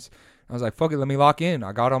mountains. I was like, fuck it, let me lock in.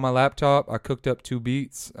 I got on my laptop. I cooked up 2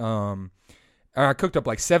 beats. I cooked up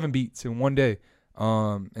like 7 beats in one day.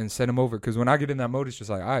 And sent them over. Because when I get in that mode, it's just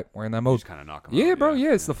like, all right, we're in that mode. Just kind of knock them yeah, out. bro.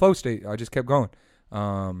 Yeah, it's the flow state. I just kept going.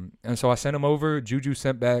 And so I sent him over. Juju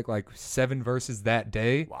sent back like 7 verses that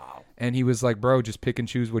day. Wow. And he was like, bro, just pick and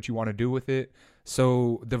choose what you want to do with it.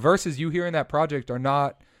 So the verses you hear in that project are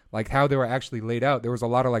not like how they were actually laid out. There was a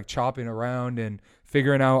lot of like chopping around and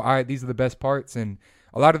figuring out, all right, these are the best parts. And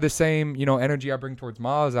a lot of the same, energy I bring towards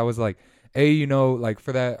Maz. I was like, hey, like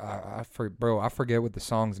for that, I forget what the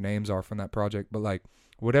songs' names are from that project, but like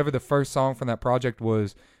whatever the first song from that project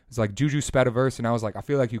was, it's like Juju spat a verse, and I was like, I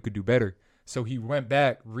feel like you could do better. So he went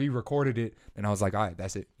back, re-recorded it, and I was like, all right,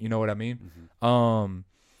 that's it. You know what I mean? Mm-hmm.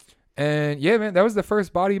 And yeah, man, that was the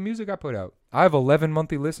first body of music I put out. I have 11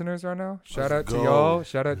 monthly listeners right now. Shout out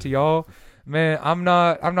to y'all. Man, I'm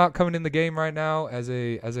not coming in the game right now as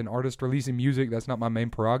an artist releasing music. That's not my main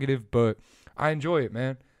prerogative, but I enjoy it,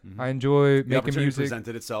 man. Mm-hmm. I enjoy making music.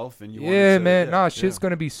 Presented itself, and shit's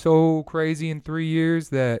gonna be so crazy in 3 years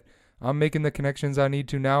that I'm making the connections I need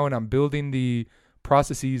to now, and I'm building the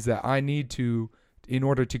processes that I need to in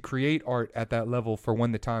order to create art at that level for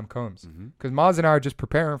when the time comes. Because Maz and I are just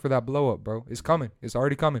preparing for that blow up, bro. It's coming. It's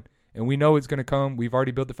already coming, and we know it's gonna come. We've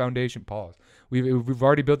already built the foundation. Pause. We've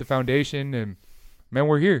already built the foundation, and man,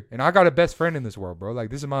 we're here. And I got a best friend in this world, bro. Like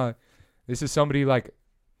this is somebody like.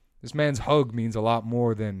 This man's hug means a lot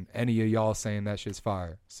more than any of y'all saying that shit's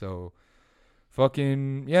fire. So,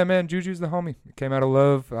 fucking, yeah, man, Juju's the homie. It came out of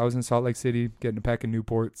love. I was in Salt Lake City getting a pack of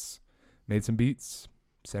Newports, made some beats,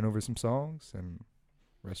 sent over some songs, and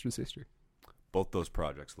rest was history. Both those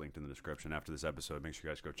projects linked in the description after this episode. Make sure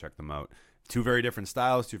you guys go check them out. 2 very different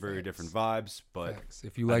styles, 2 very different vibes. But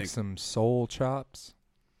if you like some soul chops,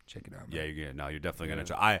 check it out, man. Yeah, you're definitely going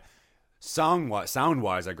to try.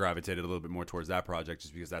 Sound-wise, I gravitated a little bit more towards that project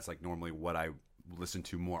just because that's like normally what I listen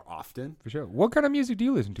to more often. For sure. What kind of music do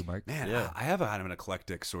you listen to, Mike? Man, I have an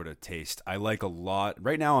eclectic sort of taste. I like a lot.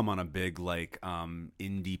 Right now I'm on a big like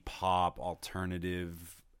indie pop,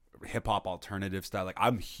 alternative, hip-hop alternative style. Like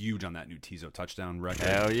I'm huge on that new Tizo Touchdown record.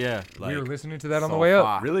 Hell yeah. Like, we were listening to that on the way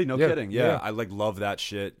up. Really? No kidding. Yeah. I love that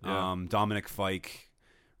shit. Yeah. Dominic Fike,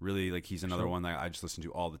 really like he's another one that I just listen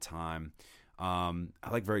to all the time. I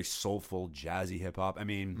like very soulful, jazzy hip hop. I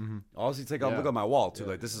mean, honestly, take a look at my wall too.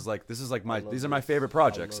 Like these are my favorite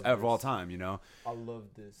projects of all time. I love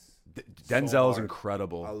this. Denzel's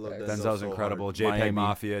incredible. I love Denzel's incredible. JPEG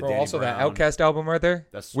Mafia. Bro, Danny also Brown. that Outkast album right there.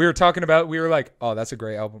 We were like, oh, that's a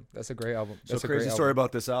great album. That's a great album. So crazy story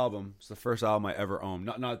about this album. It's the first album I ever owned.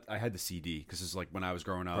 Not I had the CD because it's like when I was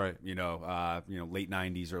growing up. Right. Late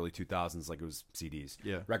 '90s, early 2000s. Like it was CDs.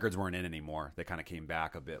 Yeah. Records weren't in anymore. They kind of came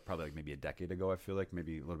back a bit, probably like maybe a decade ago. I feel like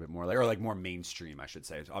maybe a little bit more, or more mainstream, I should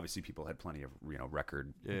say. Obviously, people had plenty of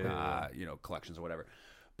record, collections or whatever.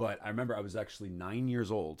 But I remember I was actually 10 years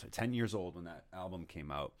old when that album came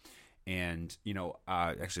out. And,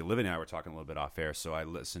 actually Livy and I were talking a little bit off air. So I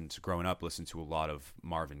growing up, listened to a lot of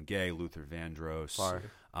Marvin Gaye, Luther Vandross.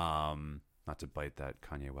 Not to bite that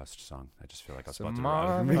Kanye West song. I just feel like I was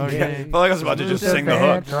about to just sing the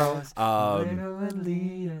hook.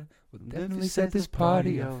 We'll definitely set this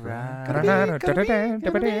party alright.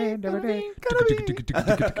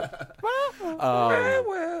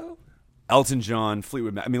 Elton John,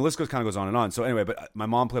 Fleetwood Mac. I mean, the list kind of goes on and on. So anyway, but my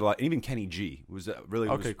mom played a lot. And even Kenny G was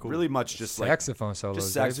really much just like saxophone solos,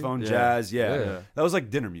 just saxophone, jazz. Yeah. That was like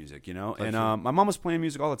dinner music, And my mom was playing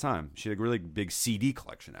music all the time. She had a really big CD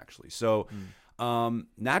collection, actually. So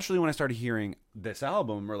naturally, when I started hearing this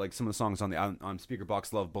album or like some of the songs on Speaker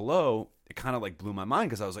Box Love Below, it kind of like blew my mind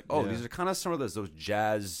because I was like, these are kind of some of those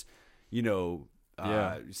jazz,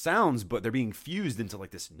 sounds, but they're being fused into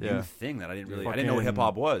like this new thing that I didn't know what hip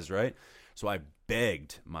hop was, right? So I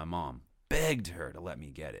begged her to let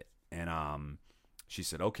me get it. And she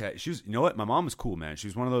said, okay. She was, you know what? My mom was cool, man. She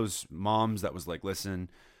was one of those moms that was like, listen,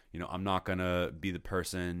 I'm not going to be the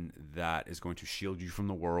person that is going to shield you from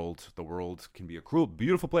the world. The world can be a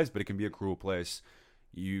beautiful place, but it can be a cruel place.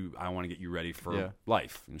 I want to get you ready for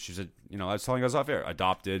life. And she said, I was telling you guys off air,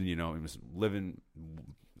 adopted, was living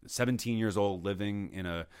 17 years old living in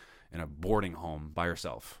a boarding home by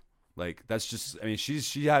herself. Like that's just, I mean,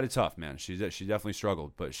 she had it tough, man. She definitely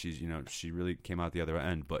struggled, but she's, you know, she really came out the other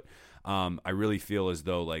end. But I really feel as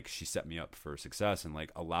though like she set me up for success and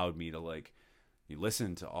like allowed me to like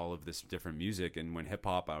listen to all of this different music. And when hip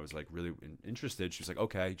hop, I was like really interested. She was like,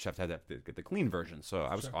 okay, you just have to have get the clean version. So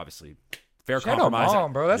I was obviously fair Shout out compromise.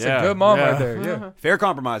 mom, bro. That's Yeah, a good mom yeah. right there. Yeah. Fair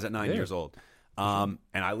compromise at 9 Yeah. years old. And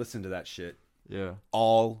I listened to that shit Yeah.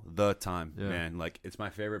 all the time, Yeah. man. Like it's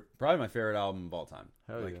probably my favorite album of all time.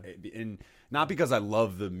 Hell like, yeah. And not because I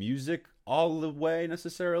love the music all the way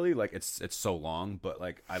necessarily. Like it's so long, but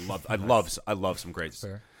like I love some great.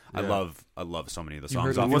 Fair. I Yeah. love so many of the You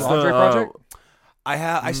songs. heard off the What's of it. Andre the, project? I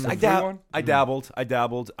have I free one? I dabbled.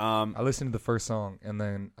 I listened to the first song, and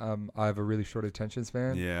then I have a really short attention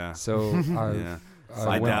span. Yeah. So Yeah.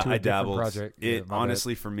 I went to a I different dabbled. project. Yeah, It my bad.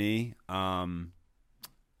 honestly for me,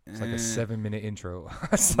 It's like a 7-minute intro.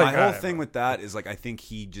 It's my like, whole alright, thing bro. with that is like I think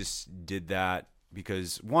he just did that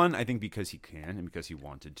because I think because he can and because he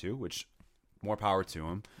wanted to, which more power to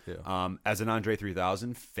him. Yeah. As an Andre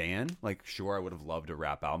 3000 fan, like sure I would have loved a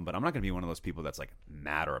rap album, but I'm not gonna be one of those people that's like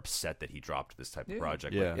mad or upset that he dropped this type of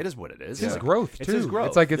project. Yeah. Like, it is what it is. It's his Like, growth, too. It's his growth.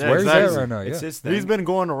 It's like it's Yeah, where he's exactly. at right now. It's Yeah. his thing. He's been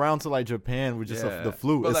going around to like Japan with just Yeah. the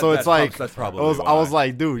flute. Well, so it's like that's I probably was why.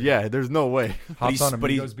 like, dude, yeah, there's no way. Hops on a but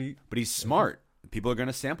Migos beat. But he's smart. People are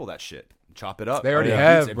gonna sample that shit, chop it up. They already Yeah.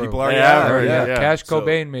 have, And bro. people already They have. have, already yeah, have. yeah. Cash So-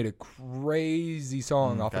 Cobain made a crazy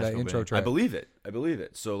song off of Cash that intro Cobain. track. I believe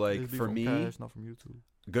it. So like His beat for from me, Cash, not from YouTube.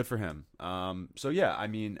 good for him. So yeah, I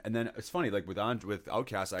mean, and then it's funny, like with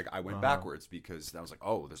Outkast, I went backwards because I was like,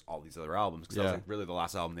 oh, there's all these other albums because that was Yeah. like really the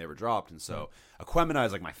last album they ever dropped, and so Aquemini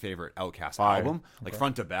is like my favorite Outkast Fire. album, like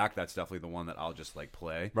front to back. That's definitely the one that I'll just like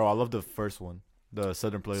play. Bro, I love the first one, the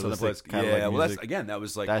Southern Playlist. So the place, kinda yeah, like well, that's music. again, that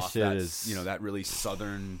was like That off shit that, is- you know, that really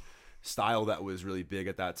Southern style that was really big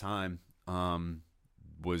at that time.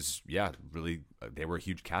 Was really they were a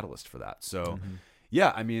huge catalyst for that. So. Mm-hmm.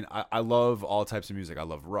 Yeah, I mean, I love all types of music. I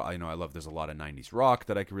love rock. I love. There's a lot of '90s rock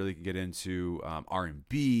that I could really get into.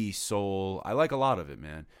 R&B, soul. I like a lot of it,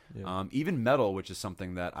 man. Yeah. Even metal, which is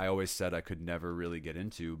something that I always said I could never really get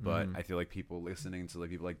into, but Mm-hmm. I feel like people listening to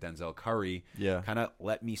like people like Denzel Curry, Yeah. kind of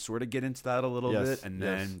let me sort of get into that a little Yes, bit, and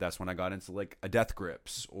then yes. that's when I got into like a Death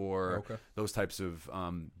Grips or Okay. those types of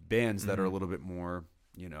bands that are a little bit more,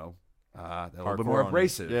 a little bit Hardcore more on it.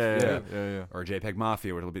 abrasive. Yeah. Or JPEG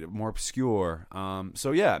Mafia, or a little bit more obscure.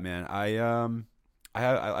 So yeah, man,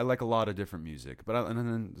 I like a lot of different music, but and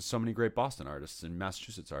then so many great Boston artists and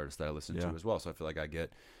Massachusetts artists that I listen to Yeah. as well. So I feel like I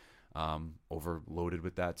get overloaded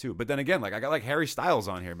with that too. But then again, like I got like Harry Styles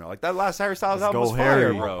on here, man. Like that last Harry Styles Let's album go, was fire,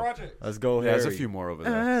 Harry. bro. Let's go, Yeah, Harry. there's a few more over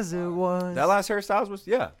there. As it was. That last Harry Styles was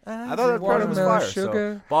I thought that project was Watermelon fire.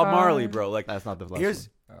 Sugar So Bob Marley, High. bro. Like That's not the last here's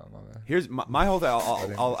one. Oh, my bad. Here's my whole thing.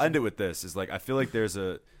 I'll end it with this. Is like I feel like there's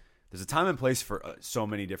a time and place for so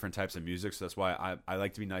many different types of music. So that's why I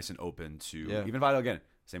like to be nice and open to even if I don't, again,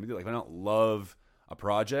 same with you. Like if I don't love a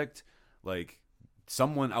project, like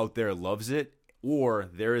someone out there loves it, or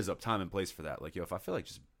there is a time and place for that. Like if I feel like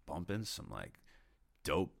just bumping some like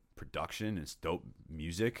dope production and dope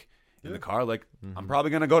music in the car, like I'm probably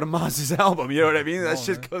gonna go to Maz's album. You know what I mean? That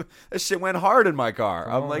shit went hard in my car.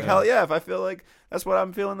 I'm like, hell yeah! If I feel like that's what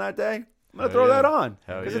I'm feeling that day, I'm gonna throw that on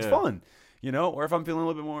because it's fun. Or if I'm feeling a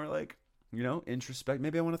little bit more like introspect,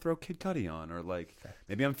 maybe I want to throw Kid Cudi on, or like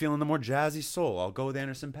maybe I'm feeling the more jazzy soul, I'll go with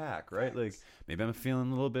Anderson .Paak, right? Like maybe I'm feeling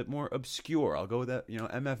a little bit more obscure, I'll go with that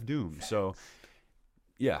MF Doom. So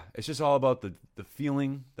yeah, it's just all about the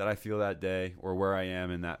feeling that I feel that day, or where I am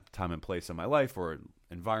in that time and place in my life, or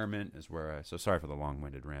environment is where I. So sorry for the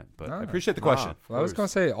long-winded rant, but I appreciate the question. Well, I was gonna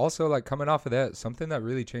say also, like, coming off of that, something that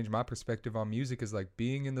really changed my perspective on music is like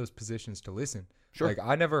being in those positions to listen. Sure. Like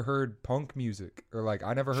I never heard punk music, or like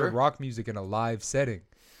I never Sure. heard rock music in a live setting.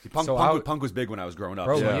 See, punk was big when I was growing up.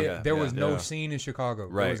 Bro, so there was no scene in Chicago.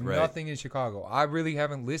 Right, there was right. nothing in Chicago. I really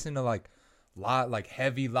haven't listened to like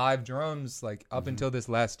heavy live drums like up until this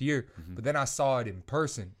last year. But then I saw it in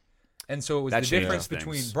person, and so it was That the difference changes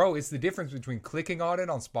between things. it's the difference between clicking on it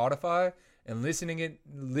on Spotify and listening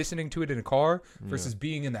to it in a car versus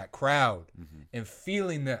being in that crowd and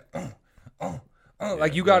feeling that.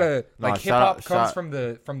 Like you gotta like hip hop comes from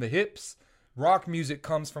the hips. Rock music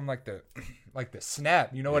comes from like the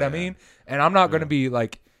snap. You know what I mean? And I'm not gonna be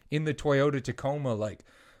like in the Toyota Tacoma like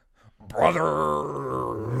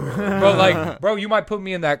brother, but like bro, you might put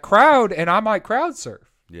me in that crowd and I might crowd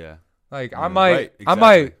surf. Yeah. Like I Right, might.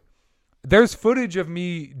 exactly. There's footage of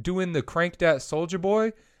me doing the crank that Soldier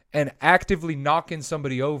Boy and actively knocking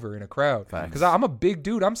somebody over in a crowd. Because I'm a big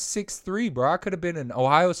dude. I'm 6'3", bro. I could have been an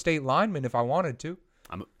Ohio State lineman if I wanted to.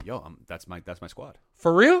 That's my squad.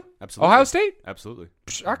 For real? Absolutely. Ohio State? Absolutely.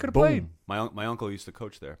 Psh, I could have Boom. played. My uncle used to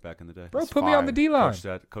coach there back in the day. Bro, That's put me on the fire.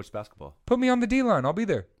 D-line. Coached basketball. Put me on the D-line. I'll be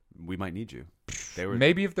there. We might need you. They were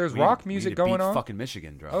Maybe if there's we- rock we music need to going beat on. Fucking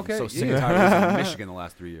Michigan, bro. Okay, I'm so sick yeah. and tired of losing to Michigan the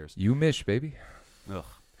last 3 years. You miss, baby.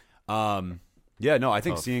 Ugh. Yeah, no, I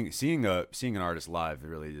think seeing an artist live, it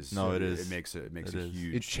really is. No, it is. It makes a is.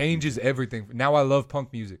 huge. It changes everything. Now I love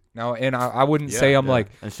punk music. Now, and I wouldn't say I'm Yeah. like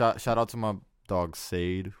And shout out to my dog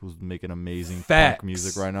Sade, who's making amazing Facts. punk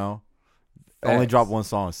music right now. Facts. Only dropped one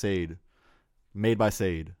song, Sade, made by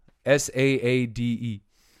Sade. SAADE.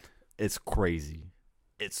 It's crazy.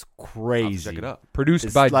 It's I'll have to crazy. check it out. Produced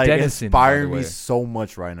It's by like Dennison. by the inspiring me way. so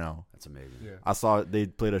much right now. That's amazing. Yeah. I saw they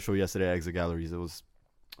played a show yesterday at Exit Galleries. It was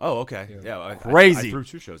Oh, okay. Yeah. Yeah, I Crazy. threw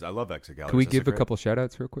 2 shows. I love Exit Galleries. Can we That's give a great- couple shout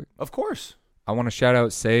outs real quick? Of course. I want to shout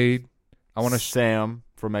out Sade. I want to Sam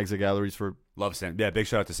from Exit Galleries for Love Sam. Yeah, big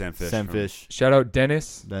shout out to Sam Fish. Sam from- Fish, shout out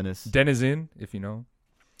Dennis. Dennis. Denizen, if you know.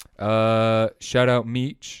 Shout out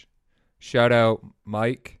Meech. Shout out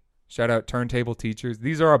Mike. Shout out Turntable Teachers.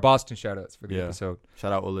 These are our Boston shout outs for the Yeah. episode.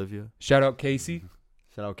 Shout out Olivia. Shout out Casey,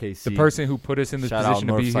 Shout out KC. the person who put us in this Shout out position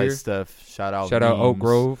to be Northside here. Steph. Shout out Shout out Oak Memes.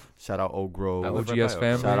 Grove. Shout out Oak Grove. I live right OGS by Oak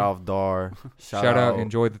family. Shout out Dar. Shout out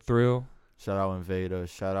Enjoy the Thrill. Shout out Invada.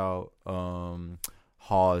 Shout out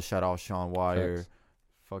Hawes. Shout out Sean Wire. Facts.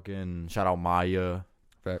 Fucking shout out Maya.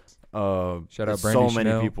 Facts. Shout out so Brandy many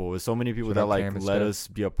Chanel. people. There's so many people Shout that out like Cam and let Steph. us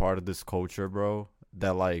be a part of this culture, bro.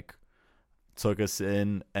 That like took us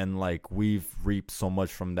in, and like we've reaped so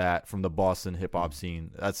much from that, from the Boston hip hop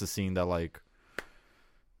scene. That's a scene that like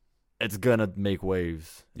it's gonna make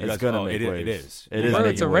waves. You It's guys- gonna oh, make it waves. is. It is Bro,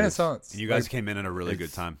 making it's a waves. renaissance. You guys Like, came in at a really good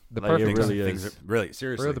It's- time. the like, it perfect really time. Things is. are, really,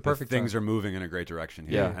 seriously, Really the perfect things time. are moving in a great direction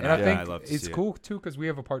here. Yeah. And I think I love to it's see it. cool too because we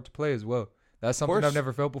have a part to play as well. That's something course. I've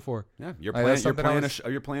never felt before. Yeah, you're Like, playing. that's You're something I playing, was-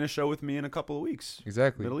 you're playing a show with me in a couple of weeks.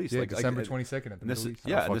 Exactly. Middle East, Yeah, like- December like- 22nd at the And this Middle is East.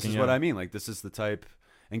 yeah, this is what I mean. Like this is the type.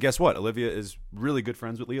 And guess what? Olivia is really good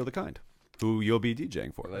friends with Leo the Kind, who you'll be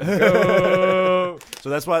DJing for. So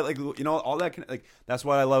that's why, like, you know, all that like that's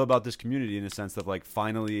what I love about this community in the sense of like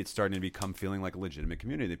finally it's starting to become feeling like a legitimate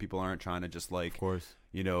community that people aren't trying to just like Of course.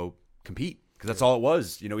 you know compete because that's all it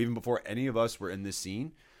was. You know, even before any of us were in this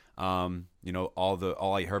scene. You know,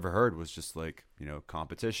 all I ever heard was just like, you know,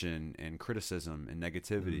 competition and criticism and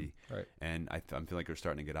negativity. Right. And I feel like we're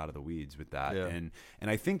starting to get out of the weeds with that. Yeah. And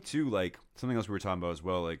I think too, like something else we were talking about as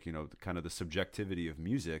well, like, you know, kind of the subjectivity of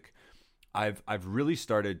music. I've really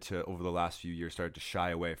started to, over the last few years, started to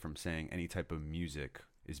shy away from saying any type of music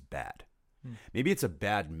is bad. Maybe it's a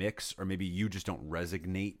bad mix, or maybe you just don't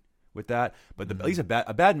resonate with that. But at least a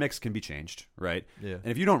bad mix can be changed, right? Yeah. And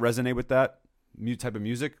if you don't resonate with that type of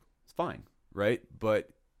music, it's fine, right? But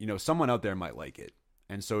you know, someone out there might like it,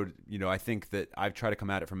 and so you know, I think that I've tried to come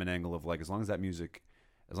at it from an angle of like, as long as that music,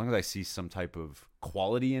 as long as I see some type of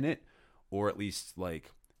quality in it, or at least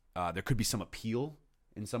like there could be some appeal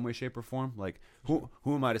in some way, shape, or form. Like, who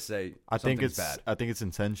am I to say I think something's it's bad? I think it's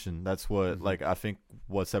intention. That's what like I think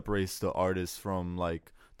what separates the artist from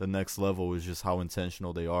like the next level is just how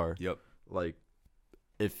intentional they are. Yep. Like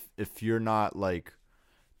if you're not like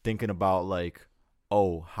thinking about like,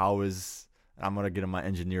 oh, how is I'm gonna get in my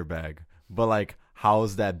engineer bag, but like how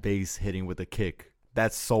is that bass hitting with a kick?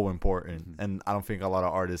 That's so important. And I don't think a lot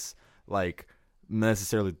of artists like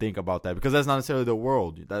necessarily think about that because that's not necessarily the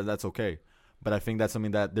world. That's okay. But I think that's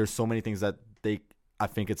something that there's so many things that I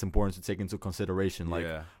think it's important to take into consideration. Like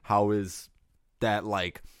Yeah. how is that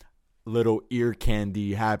like little ear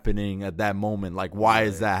candy happening at that moment? Like why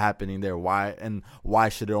is that happening there? Why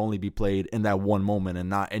should it only be played in that one moment and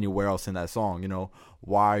not anywhere else in that song? You know,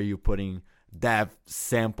 why are you putting that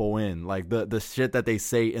sample in? Like the shit that they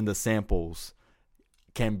say in the samples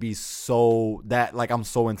can be so that like I'm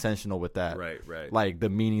so intentional with that. Right. Like the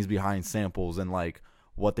meanings behind samples and like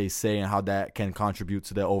what they say and how that can contribute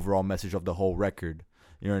to the overall message of the whole record.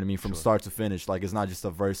 You know what I mean? From start to finish. Like it's not just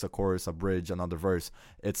a verse, a chorus, a bridge, another verse.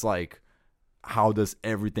 It's like how does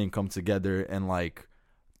everything come together and like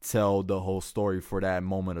tell the whole story for that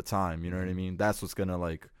moment of time. You know what I mean? That's what's gonna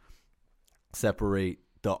like separate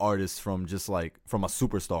the artist from just like from a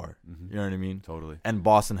superstar. You know what I mean? Totally. And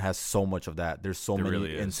Boston has so much of that. There's so There many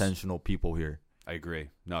really is. intentional people here. I agree.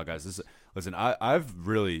 No, guys, listen. I've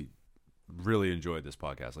really enjoyed this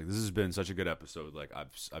podcast. Like this has been such a good episode. Like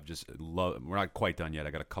I've just loved. We're not quite done yet.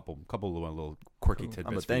 I got a couple little quirky tidbits.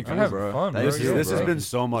 but for thank you you, guys. having bro. fun, Thank bro. This, you, is, this has bro. been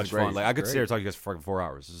so much great. fun. Like I could Great. stay here and talk to you guys for fucking 4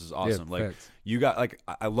 hours. This is awesome. like facts. you got like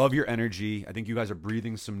I love your energy. I think you guys are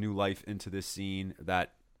breathing some new life into this scene.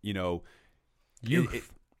 That you know,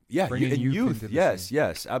 Youth. yeah, Bringing and youth youth. into the Yes, scene.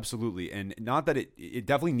 yes, absolutely. And not that it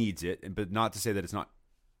definitely needs it, but not to say that it's not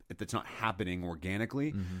it's not happening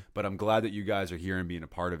organically. But I'm glad that you guys are here and being a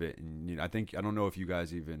part of it. And I don't know if you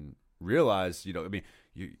guys even realize, I mean,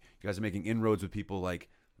 you guys are making inroads with people like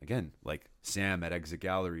Sam at Exit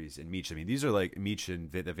Galleries and Meech. I mean, these are like Meech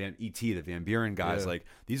and the Van Buren guys. Like,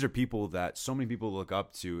 these are people that so many people look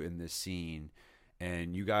up to in this scene,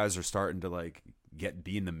 and you guys are starting to like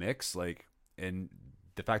be in the mix. Like, and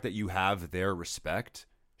the fact that you have their respect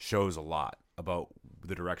shows a lot about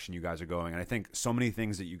the direction you guys are going. And I think so many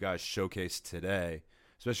things that you guys showcased today,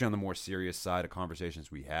 especially on the more serious side of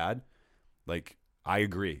conversations we had, like, I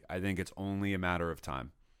agree. I think it's only a matter of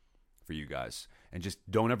time for you guys. And just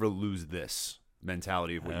don't ever lose this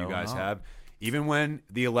mentality of what you guys have. Even when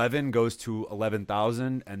the 11 goes to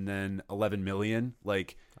 11,000 and then 11 million,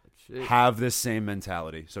 like, have this same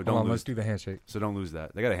mentality. So don't lose. Let's do the handshake. So don't lose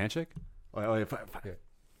that. They got a handshake? Wait, Yeah.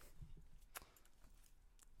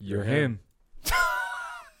 You're him.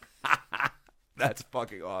 That's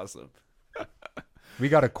fucking awesome. We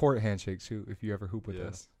got a court handshake too. If you ever hoop with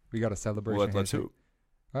us, we got a celebration. Let's handshake. hoop.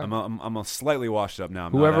 Right. I'm a slightly washed up now.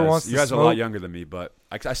 Whoever wants you to guys are a smoke. lot younger than me, but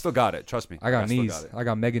I still got it. Trust me. I got still knees. got it. I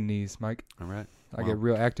got Megan knees, Mike. All right. I get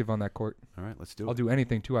real active on that court. All right, let's do I'll it. do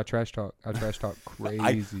anything too. I trash talk.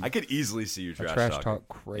 Crazy. I could easily see you I trash talk talking.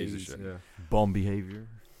 crazy. Shit. bum behavior.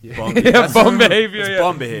 Bum, Yeah, bum behavior. It's Yeah.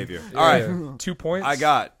 bum behavior. All right. Yeah. 2 points. I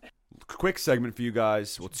got a quick segment for you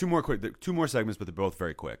guys. Well, two more segments, but they're both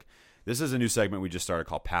very quick. This is a new segment we just started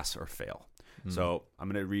called Pass or Fail. So I'm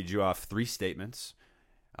going to read you off 3 statements.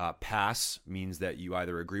 Pass means that you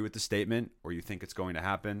either agree with the statement or you think it's going to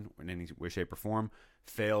happen in any way, shape, or form.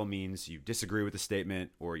 Fail means you disagree with the statement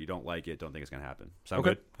or you don't like it, don't think it's going to happen. Sound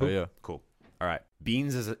good? Oh, yeah. Cool. All right.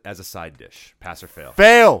 Beans as a side dish. Pass or fail?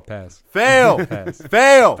 Fail. Pass. Fail. Pass.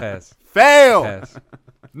 Fail. Pass. Fail. Pass.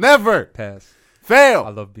 Never. Pass. Fail. I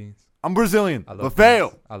love beans. I'm Brazilian, I love but fail.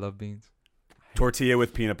 beans. I love beans. Tortilla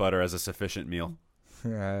with peanut butter as a sufficient meal.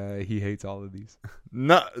 He hates all of these.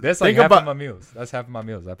 No, That's like think half about of my meals. That's half of my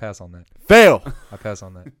meals. I pass on that. fail. I pass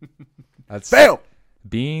on that. That's Fail.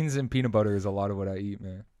 Beans and peanut butter is a lot of what I eat,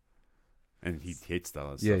 man. And he hates that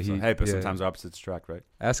Yeah, stuff. So, he- hey, but yeah. sometimes opposites attract, right?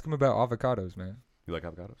 Ask him about avocados, man. You like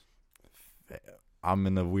avocados? I'm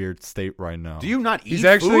in a weird state right now. Do you not eat He's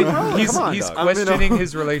actually food, bro? he's Come on, he's dog. questioning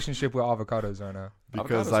his relationship with avocados right now.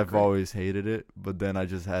 Because Avocados are I've great. always hated it, but then I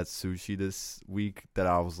just had sushi this week that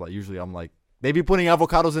I was like, usually I'm like, they be putting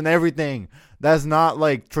avocados in everything. That's not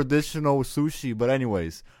like traditional sushi. But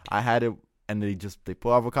anyways, I had it and they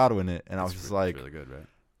put avocado in it, and I was It's just really, like, really good, right?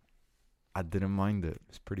 I didn't mind it.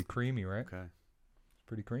 It's pretty creamy, right? Okay.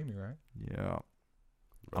 Pretty creamy, right? Yeah,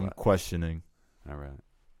 I'm Right. questioning. All right.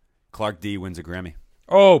 Clark D wins a Grammy.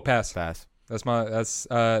 Oh, pass. Pass.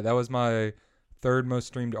 That was my third most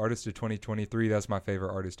streamed artist of 2023. That's my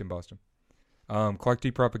favorite artist in Boston. Clark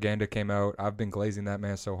D Propaganda came out. I've been glazing that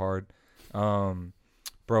man so hard.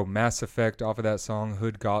 Bro, Mass Effect off of that song,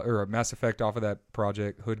 Mass Effect off of that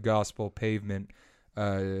project, Hood Gospel, Pavement,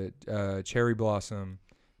 Cherry Blossom.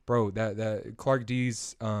 Bro, that Clark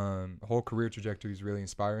D's whole career trajectory is really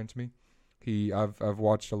inspiring to me. I've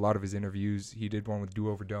watched a lot of his interviews. He did one with Do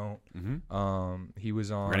Over Don't. Mm-hmm. He was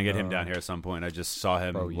on. We're gonna get him down here at some point. I just saw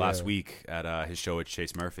him Bro, yeah. last week at his show with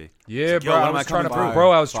Chase Murphy. Yeah, He's like, bro. "Yo, when I am was I trying to, coming by?"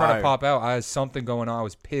 bro. I was trying Fire. to pop out. I had something going on. I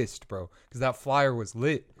was pissed, bro, because that flyer was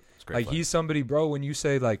lit. It's a great Like flyer. he's somebody, bro. When you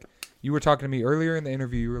say like, you were talking to me earlier in the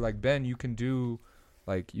interview, you were like, Ben, you can do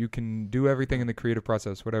everything in the creative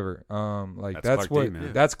process, whatever. That's That's Clark what D,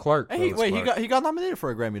 man. that's Clark. Bro. Hey, That's wait, Clark. he got nominated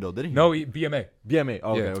for a Grammy though, didn't he? No, BMA. BMA.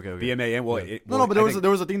 Oh, Yeah. okay. BMA and No, but there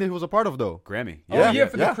was a thing that he was a part of though. Grammy. Oh yeah, Yeah.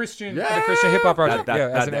 for Yeah. the Christian Yeah. hip hop project. That- yeah,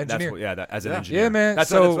 that- as an that- engineer. as an Yeah. engineer. Yeah, man. That's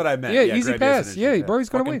so, what I meant. Yeah, easy Grammy as pass. an Yeah, engineer. bro, he's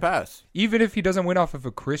gonna Fucking win. pass. Even if he doesn't win off of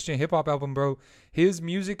a Christian hip hop album, bro, his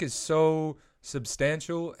music is so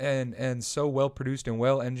substantial and so well produced and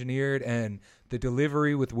well engineered, and the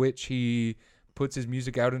delivery with which he puts his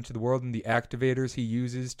music out into the world and the activators he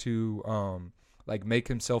uses to like make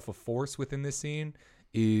himself a force within this scene,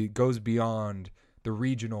 it goes beyond the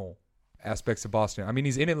regional aspects of Boston. I mean,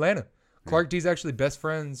 he's in Atlanta. Clark D's actually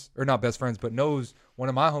not best friends, but knows one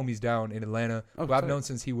of my homies down in Atlanta who I've tight. known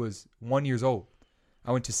since he was 1 year old.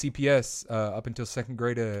 I went to CPS up until second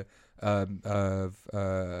grade of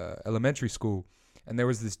elementary school, and there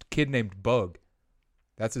was this kid named Bug.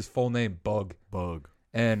 That's his full name, Bug.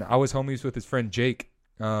 And I was homies with his friend Jake,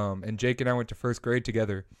 and Jake and I went to first grade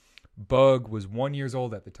together. Bug was 1 year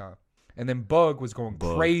old at the time. And then Bug was going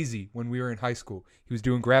crazy when we were in high school. He was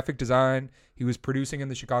doing graphic design. He was producing in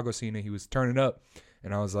the Chicago scene, and he was turning up.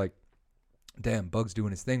 And I was like, damn, Bug's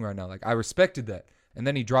doing his thing right now. Like, I respected that. And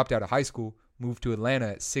then he dropped out of high school, moved to Atlanta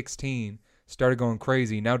at 16, started going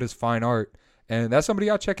crazy, now does fine art. And that's somebody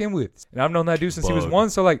I check in with. And I've known that dude since he was Bug. 1.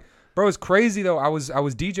 So like, bro, it's crazy though. I was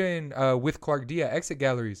DJing with Clark D at Exit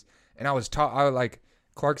Galleries, and I was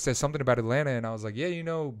Clark said something about Atlanta, and I was like, yeah, you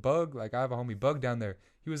know, Bug. Like, I have a homie Bug down there.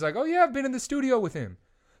 He was like, oh yeah, I've been in the studio with him.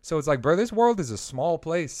 So it's like, bro, this world is a small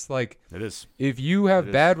place. Like, It is. if you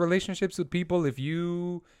have bad relationships with people, if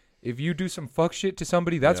you do some fuck shit to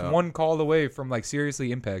somebody, that's one call away from like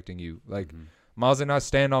seriously impacting you. Like, Miles and I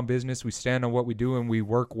stand on business. We stand on what we do, and we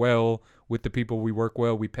work well with the people we work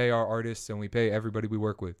well. We pay our artists, and we pay everybody we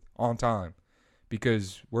work with on time,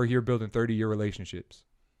 because we're here building 30-year relationships.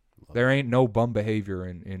 There ain't no bum behavior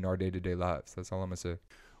in our day-to-day lives. That's all I'm gonna say.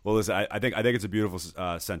 Well, listen, I think it's a beautiful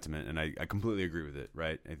sentiment, and I completely agree with it.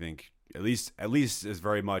 Right? I think at least is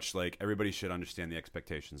very much like everybody should understand the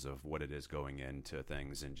expectations of what it is going into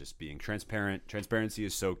things, and just being transparent. Transparency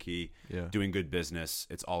is so key. Yeah. Doing good business,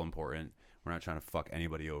 it's all important. We're not trying to fuck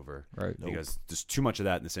anybody over, Right? Because there's too much of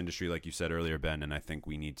that in this industry, like you said earlier, Ben. And I think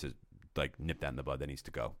we need to like nip that in the bud. That needs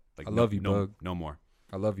to go. Like, I love you, Bug. No more.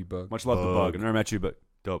 I love you, Bug. Much love to Bug. I've never met you, but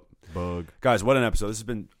dope. Bug. Guys, what an episode. This has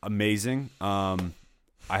been amazing.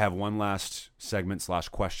 I have one last segment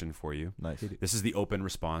 / question for you. Nice. This is the open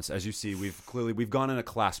response. As you see, we've gone in a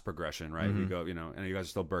class progression, right? We go, and you guys are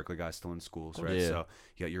still Berkeley guys, still in schools, right? Yeah. So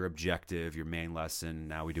you got your objective, your main lesson.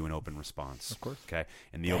 Now we do an open response. Of course. Okay.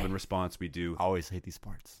 In the open response, we do. I always hate these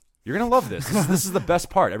parts. You're gonna love this. This is the best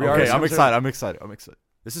part. Every Okay, artist I'm comes excited. in- I'm excited.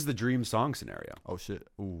 This is the dream song scenario. Oh shit.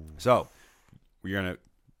 Ooh. So we're gonna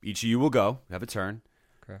each of you will go have a turn.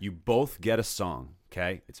 Okay. You both get a song.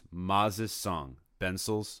 Okay, it's Maz's song,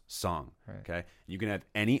 Bencils' song. Right. Okay, you can have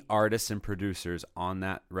any artists and producers on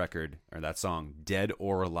that record or that song, dead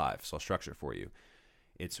or alive. So I'll structure it for you.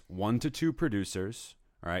 It's 1 to 2 producers.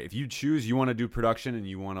 All right. If you choose, you want to do production and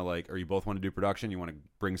you want to or you both want to do production, you want to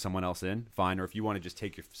bring someone else in, fine. Or if you want to just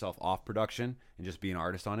take yourself off production and just be an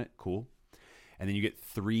artist on it, cool. And then you get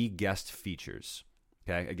 3 guest features.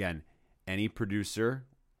 Okay. Again, any producer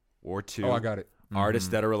or 2 Oh, I got it. artists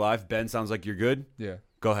that are alive. Ben, sounds like you're good. Yeah.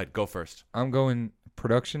 Go ahead. Go first. I'm going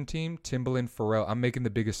production team, Timbaland, Pharrell. I'm making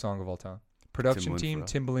the biggest song of all time. Production Timbaland, team,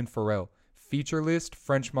 Pharrell. Timbaland, Pharrell. Feature list,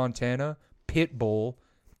 French Montana, Pitbull,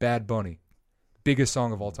 Bad Bunny. Biggest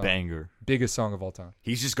song of all time. Banger. Biggest song of all time.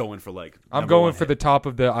 He's just going for I'm number going one for hit. the top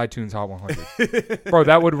of the iTunes Hot 100. Bro,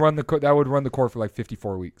 that would run the court for like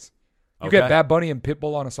 54 weeks. You Okay. get Bad Bunny and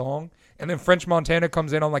Pitbull on a song, and then French Montana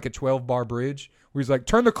comes in on like a 12-bar bridge where he's like,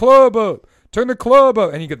 turn the club up,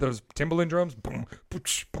 and you get those Timbaland drums. Boom,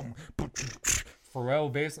 boosh, boom, boosh.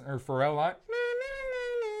 Pharrell bass or Pharrell line.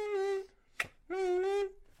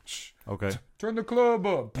 Okay. Turn the club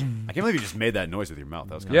up. I can't believe you just made that noise with your mouth.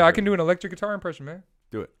 That was Yeah, I can do an electric guitar impression, man.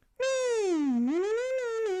 do it.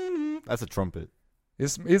 That's a trumpet.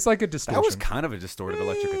 It's like a distortion. That was kind of a distorted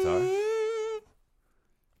electric guitar.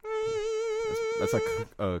 That's like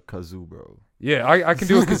a kazoo, bro. Yeah, I can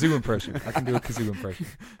do a kazoo impression.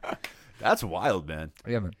 That's wild, man.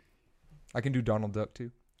 Yeah, man. I can do Donald Duck too.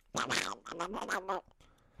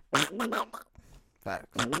 Facts.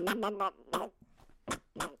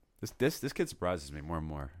 This kid surprises me more and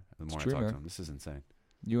more the more true, I talk man. to him. This is insane.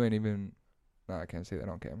 You ain't even. No, I can't say that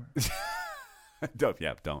on camera. Don't.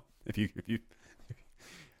 If you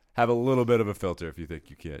have a little bit of a filter, if you think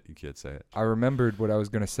you can't say it. I remembered what I was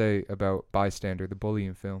gonna say about Bystander, the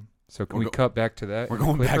bullying film. So can We're we go- cut back to that? We're in the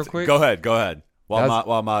going clip back. real quick? Go ahead. While That's-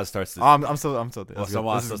 Maz starts to. I'm still there. well, That's so good.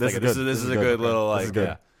 Maz still thinking, this is a good little This like is good.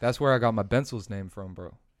 yeah. That's where I got my Bencils name from,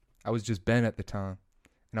 bro. I was just Ben at the time,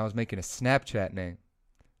 and I was making a Snapchat name.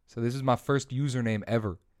 So this is my first username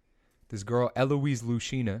ever. This girl, Eloise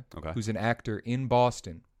Lucina, Okay. who's an actor in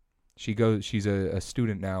Boston. She's a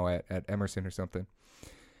student now at Emerson or something.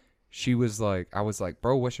 She was like, I was like,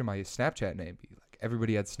 bro, what should my Snapchat name be? Like,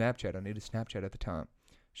 everybody had Snapchat. I needed Snapchat at the time.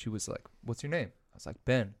 She was like, what's your name? I was like,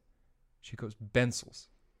 Ben. She goes, Bencils.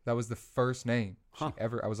 That was the first name she Huh.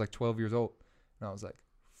 ever. I was like 12 years old. And I was like,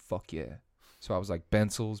 fuck yeah. So I was like,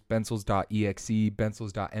 Bencils, Bencils.exe,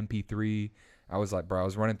 Bencils.mp3. I was like, bro, I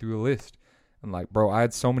was running through a list. And like, bro, I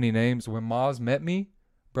had so many names. When Maz met me,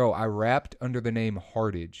 bro, I rapped under the name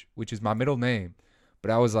Hardage, which is my middle name.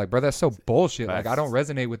 But I was like, bro, that's so bullshit. Like, I don't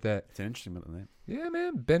resonate with that. It's an interesting middle name. Yeah,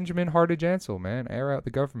 man. Benjamin Hardage Ansel, man. Air out the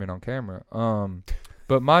government on camera.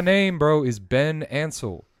 But my name, bro, is Ben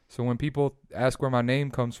Ansel. So when people ask where my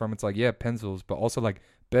name comes from, it's like, yeah, pencils, but also like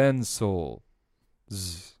Bencil.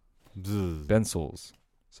 Bencils.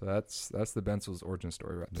 So that's the Bencils origin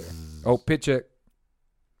story right there. Oh, pitch check.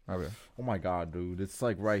 Okay. Oh my god, dude! It's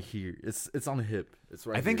like right here. It's on the hip. It's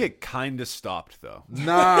right. I think here. it kind of stopped though.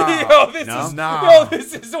 Nah. Yo, this No? is Nah. yo,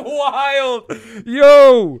 this is wild.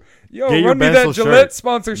 Yo, Yo, Get your run me that Bencils Gillette shirt.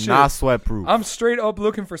 sponsorship. Not sweat proof. I'm straight up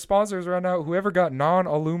looking for sponsors right now. Whoever got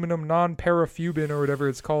non-aluminum, non-parafuban, or whatever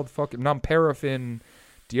it's called, fucking non-paraffin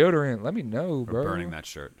deodorant, let me know, We're bro. burning that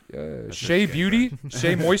shirt. Shea Beauty,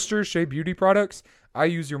 Shea Moisture, Shea Beauty products. I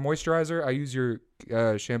use your moisturizer. I use your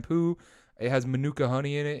shampoo. It has Manuka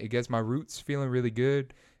honey in it. It gets my roots feeling really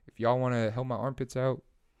good. If y'all want to help my armpits out,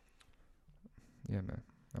 yeah, man.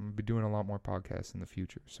 I'm gonna be doing a lot more podcasts in the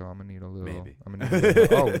future, so I'm gonna need a little. Maybe. I'm gonna need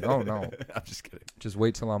a little, oh no. I'm just kidding. Just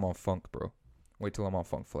wait till I'm on funk, bro. Wait till I'm on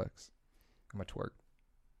funk flex. I'm gonna twerk.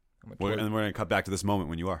 And we're gonna cut back to this moment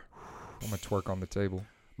when you are. I'm gonna twerk on the table.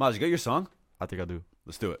 Maz, you got your song? I think I do.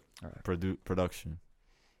 Let's do it. All right. Production.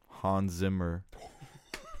 Hans Zimmer.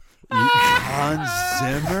 Hans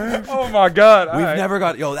Zimmer? Oh my God! We've All right. never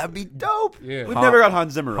got. Yo, that'd be dope. Yeah. We've never got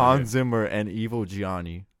Hans Zimmer. Hans Zimmer and Evil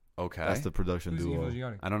Gianni. Okay. That's the production Who's duo. Evo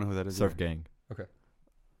Gianni? I don't know who that is. Surf either. Gang. Okay.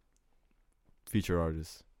 Feature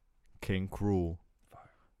artists. King Cruel.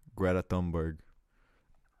 Greta Thunberg.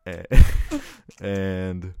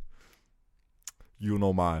 And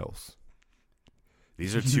Miles.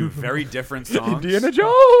 These are two very different songs. Indiana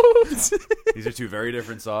Jones. These are two very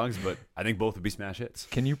different songs, but I think both would be smash hits.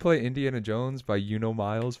 Can you play Indiana Jones by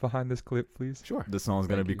Miles behind this clip, please? Sure. This song's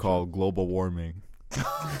going to Thank be you, called Global Warming.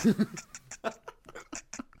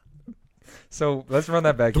 So let's run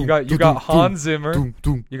that back. You got Hans Zimmer.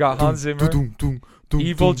 You got Hans Zimmer.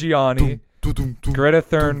 Evil Gianni. Greta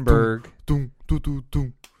Thunberg.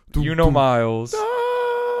 Miles.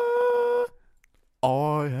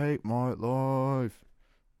 I hate my life.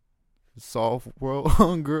 Solve world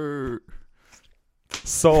hunger.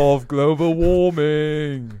 Solve global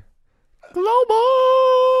warming. Global.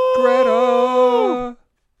 Greta.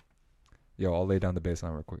 Yo, I'll lay down the bass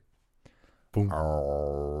line real quick. Boom.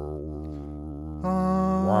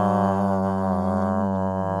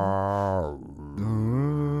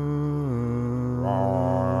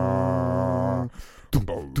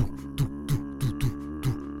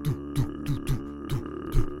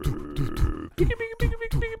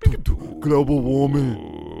 Global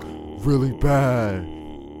warming, really bad.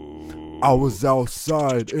 I was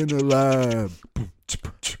outside in the lab.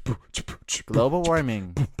 Global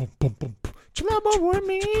warming. Global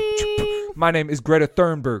warming. My name is Greta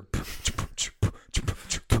Thunberg.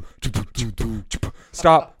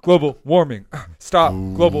 Stop global warming. Stop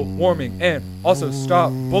global warming and also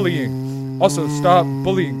stop bullying. Also stop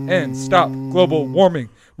bullying and stop global warming.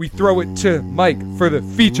 We throw it to Mike for the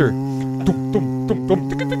feature.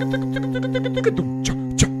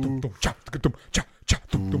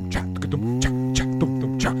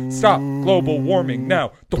 Stop global warming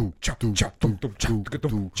now.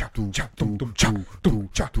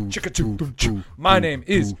 My name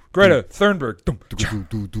is Greta Thunberg.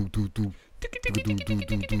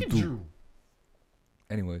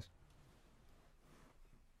 Anyways,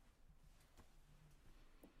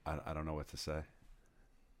 I don't know what to say.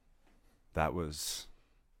 That was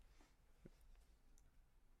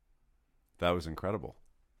incredible.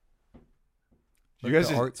 you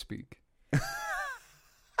guys art speak.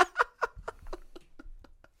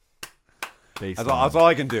 That's all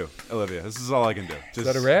I can do, Olivia. This is all I can do. Is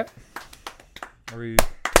that a wrap? Are we?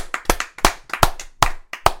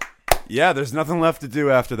 Yeah, there's nothing left to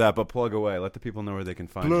do after that but plug away. Let the people know where they can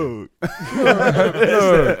find you.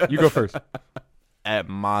 Look. You go first. At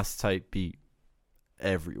Moss Type Beat.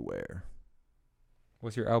 Everywhere.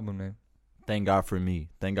 What's your album name? Thank God for Me.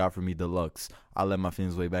 Thank God for Me Deluxe. I Let My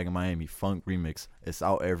Feelings Way Back in Miami. Funk Remix. It's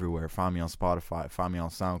out everywhere. Find me on Spotify. Find me on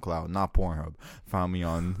SoundCloud. Not Pornhub. Find me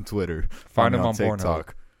on Twitter. Find me him on Pornhub.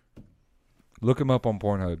 TikTok. Look him up on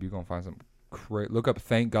Pornhub. You're gonna find some. Look up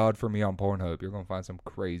 "Thank God for Me" on Pornhub. You're gonna find some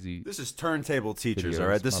crazy. This is Turntable Teachers, Videos, all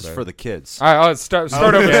right? This my is bad. for the kids. All right, start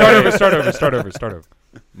over.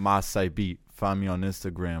 Moss Type Beat. Find me on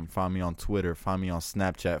Instagram. Find me on Twitter. Find me on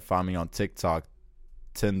Snapchat. Find me on TikTok.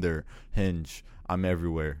 Tinder. Hinge. I'm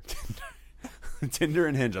everywhere. Tinder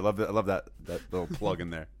and Hinge. I love that little plug in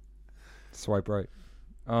there. Swipe right.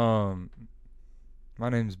 My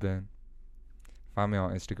name's Ben. Find me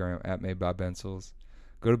on Instagram at Made by Bencils.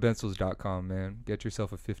 Go to Bencils.com, man. Get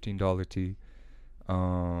yourself a $15 tee.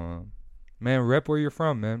 Man, rep where you're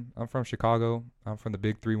from, man. I'm from Chicago. I'm from the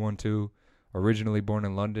Big 312. Originally born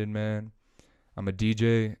in London, man. I'm a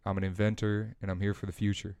DJ. I'm an inventor, and I'm here for the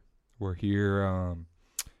future. We're here.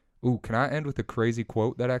 Ooh, can I end with a crazy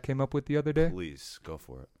quote that I came up with the other day? Please, go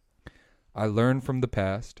for it. I learn from the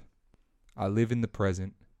past. I live in the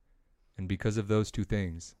present. And because of those two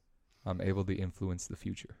things, I'm able to influence the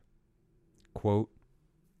future. Quote,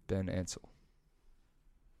 Ben Ansel.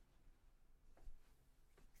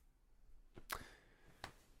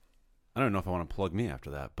 I don't know if I want to plug me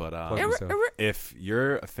after that, but Plug yourself. if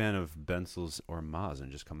you're a fan of Bencils or Maz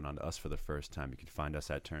and just coming on to us for the first time, you can find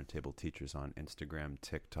us at Turntable Teachers on Instagram,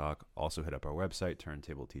 TikTok. Also hit up our website,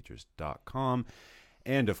 turntableteachers.com.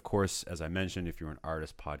 And, of course, as I mentioned, if you're an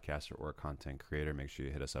artist, podcaster, or content creator, make sure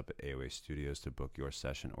you hit us up at AOA Studios to book your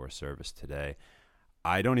session or service today.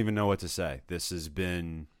 I don't even know what to say. This has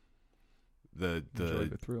been Enjoy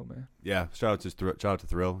the thrill, man. yeah, shout out to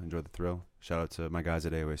Thrill. Enjoy the thrill. Shout out to my guys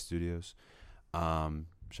at AOA Studios.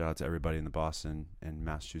 Shout out to everybody in the Boston and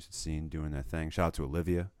Massachusetts scene doing their thing. Shout out to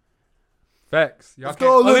Olivia, Facts. Y'all Let's can't,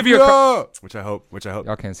 go, Olivia. which I hope.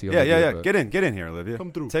 Y'all can't see Yeah, Olivia. yeah. but Get in here, Olivia.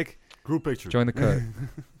 Come through. Take Group picture. Join the cut.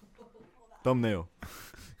 Thumbnail.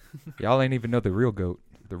 Y'all ain't even know the real goat.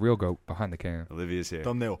 The real goat behind the cam. Olivia's here.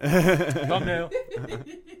 Thumbnail. Thumbnail.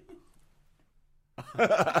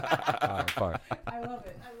 Fire. I love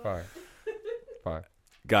it. Fire.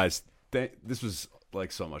 Guys, this was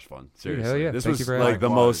like so much fun. Dude, Seriously, hell yeah. this Thank was you for like having the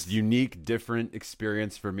me. most unique, different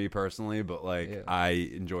experience for me personally. But like, Yeah. I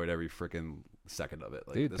enjoyed every freaking second of it.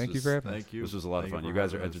 Like, Dude, this thank you was- for having me. Thank you. This was a lot of Thank fun. you You for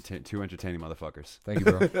guys are having us. two entertaining motherfuckers. Thank you,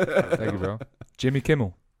 bro. Thank you, bro. Jimmy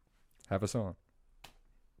Kimmel. Have us on.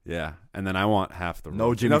 Yeah, and then I want half the No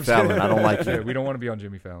room. Jimmy I'm just kidding. Fallon. I don't like Yeah, you. we don't want to be on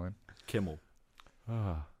Jimmy Fallon. Kimmel.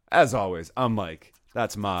 As always, I'm Mike.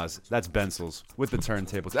 That's Maz. That's Bencils with the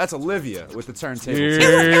turntables. That's Olivia with the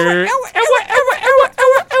turntables.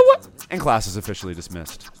 And class is officially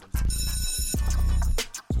dismissed.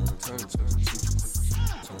 Turn, turn, turn, turn, turn,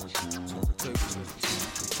 turn, turn, turn, turn,